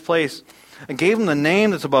highest place and gave him the name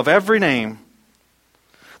that's above every name,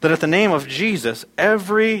 that at the name of Jesus,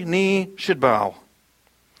 every knee should bow,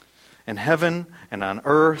 in heaven and on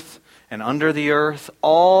earth and under the earth,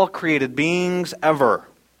 all created beings ever.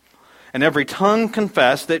 And every tongue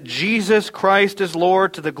confess that Jesus Christ is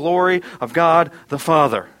Lord to the glory of God the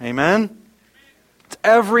Father. Amen? It's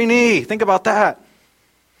every knee. Think about that.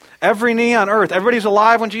 Every knee on earth. Everybody's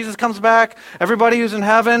alive when Jesus comes back. Everybody who's in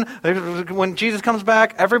heaven, when Jesus comes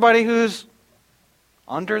back. Everybody who's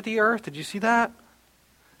under the earth. Did you see that?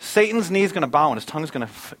 Satan's knee is going to bow and his tongue is going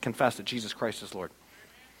to confess that Jesus Christ is Lord.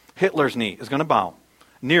 Hitler's knee is going to bow.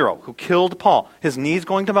 Nero, who killed Paul, his knee's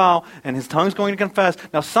going to bow and his tongue's going to confess.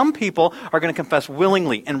 Now, some people are going to confess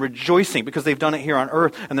willingly and rejoicing because they've done it here on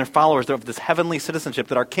earth and they're followers of this heavenly citizenship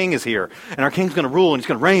that our king is here and our king's going to rule and he's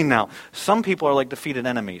going to reign now. Some people are like defeated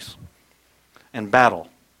enemies in battle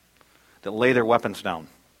that lay their weapons down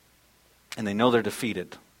and they know they're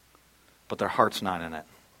defeated, but their heart's not in it.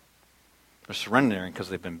 They're surrendering because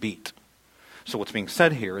they've been beat. So what's being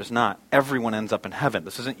said here is not everyone ends up in heaven.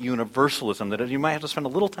 This isn't universalism, that you might have to spend a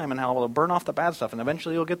little time in hell, will burn off the bad stuff, and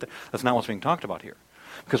eventually you'll get there. That's not what's being talked about here.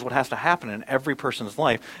 Because what has to happen in every person's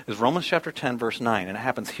life is Romans chapter 10, verse 9, and it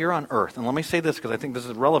happens here on earth. And let me say this, because I think this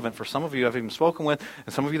is relevant for some of you I've even spoken with,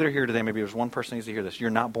 and some of you that are here today, maybe there's one person who needs to hear this.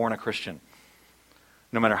 You're not born a Christian.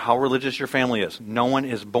 No matter how religious your family is, no one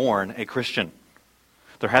is born a Christian.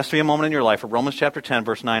 There has to be a moment in your life where Romans chapter 10,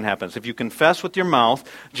 verse 9 happens. If you confess with your mouth,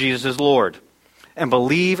 Jesus is Lord, and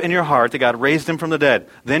believe in your heart that God raised him from the dead,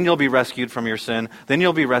 then you'll be rescued from your sin. Then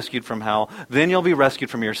you'll be rescued from hell. Then you'll be rescued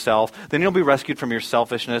from yourself. Then you'll be rescued from your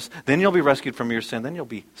selfishness. Then you'll be rescued from your sin. Then you'll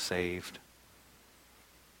be saved.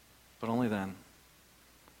 But only then.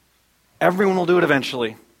 Everyone will do it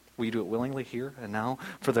eventually. Will you do it willingly here and now?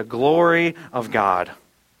 For the glory of God.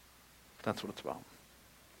 That's what it's about.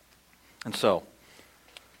 And so,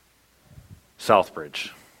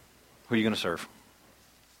 Southbridge, who are you going to serve?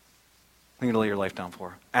 Who are you going to lay your life down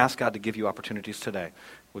for? Ask God to give you opportunities today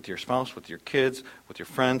with your spouse, with your kids, with your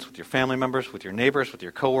friends, with your family members, with your neighbors, with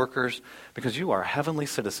your coworkers, because you are a heavenly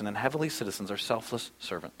citizen, and heavenly citizens are selfless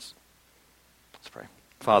servants. Let's pray.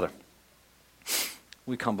 Father,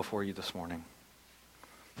 we come before you this morning,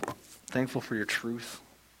 thankful for your truth.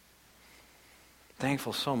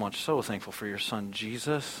 Thankful so thankful for your son,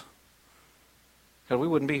 Jesus. God, we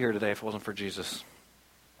wouldn't be here today if it wasn't for Jesus.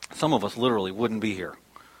 Some of us literally wouldn't be here.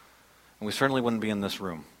 And we certainly wouldn't be in this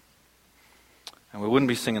room. And we wouldn't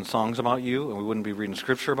be singing songs about you, and we wouldn't be reading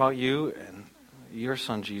scripture about you. And your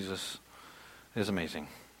son, Jesus, is amazing.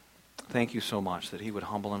 Thank you so much that he would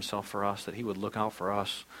humble himself for us, that he would look out for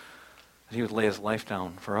us, that he would lay his life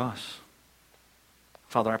down for us.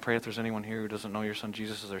 Father, I pray if there's anyone here who doesn't know your son,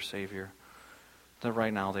 Jesus, as their Savior, that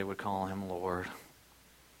right now they would call him Lord.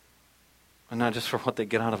 And not just for what they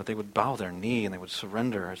get out of it, they would bow their knee and they would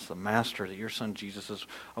surrender as the master, that your son Jesus is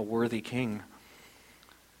a worthy king.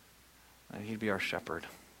 And he'd be our shepherd.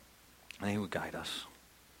 And he would guide us.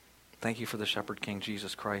 Thank you for the shepherd king,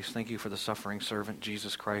 Jesus Christ. Thank you for the suffering servant,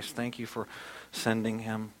 Jesus Christ. Thank you for sending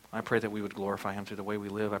him. I pray that we would glorify him through the way we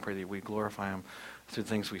live. I pray that we glorify him through the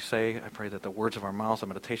things we say. I pray that the words of our mouths, the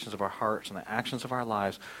meditations of our hearts, and the actions of our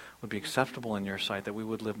lives would be acceptable in your sight, that we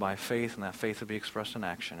would live by faith, and that faith would be expressed in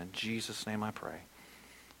action. In Jesus' name I pray.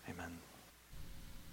 Amen.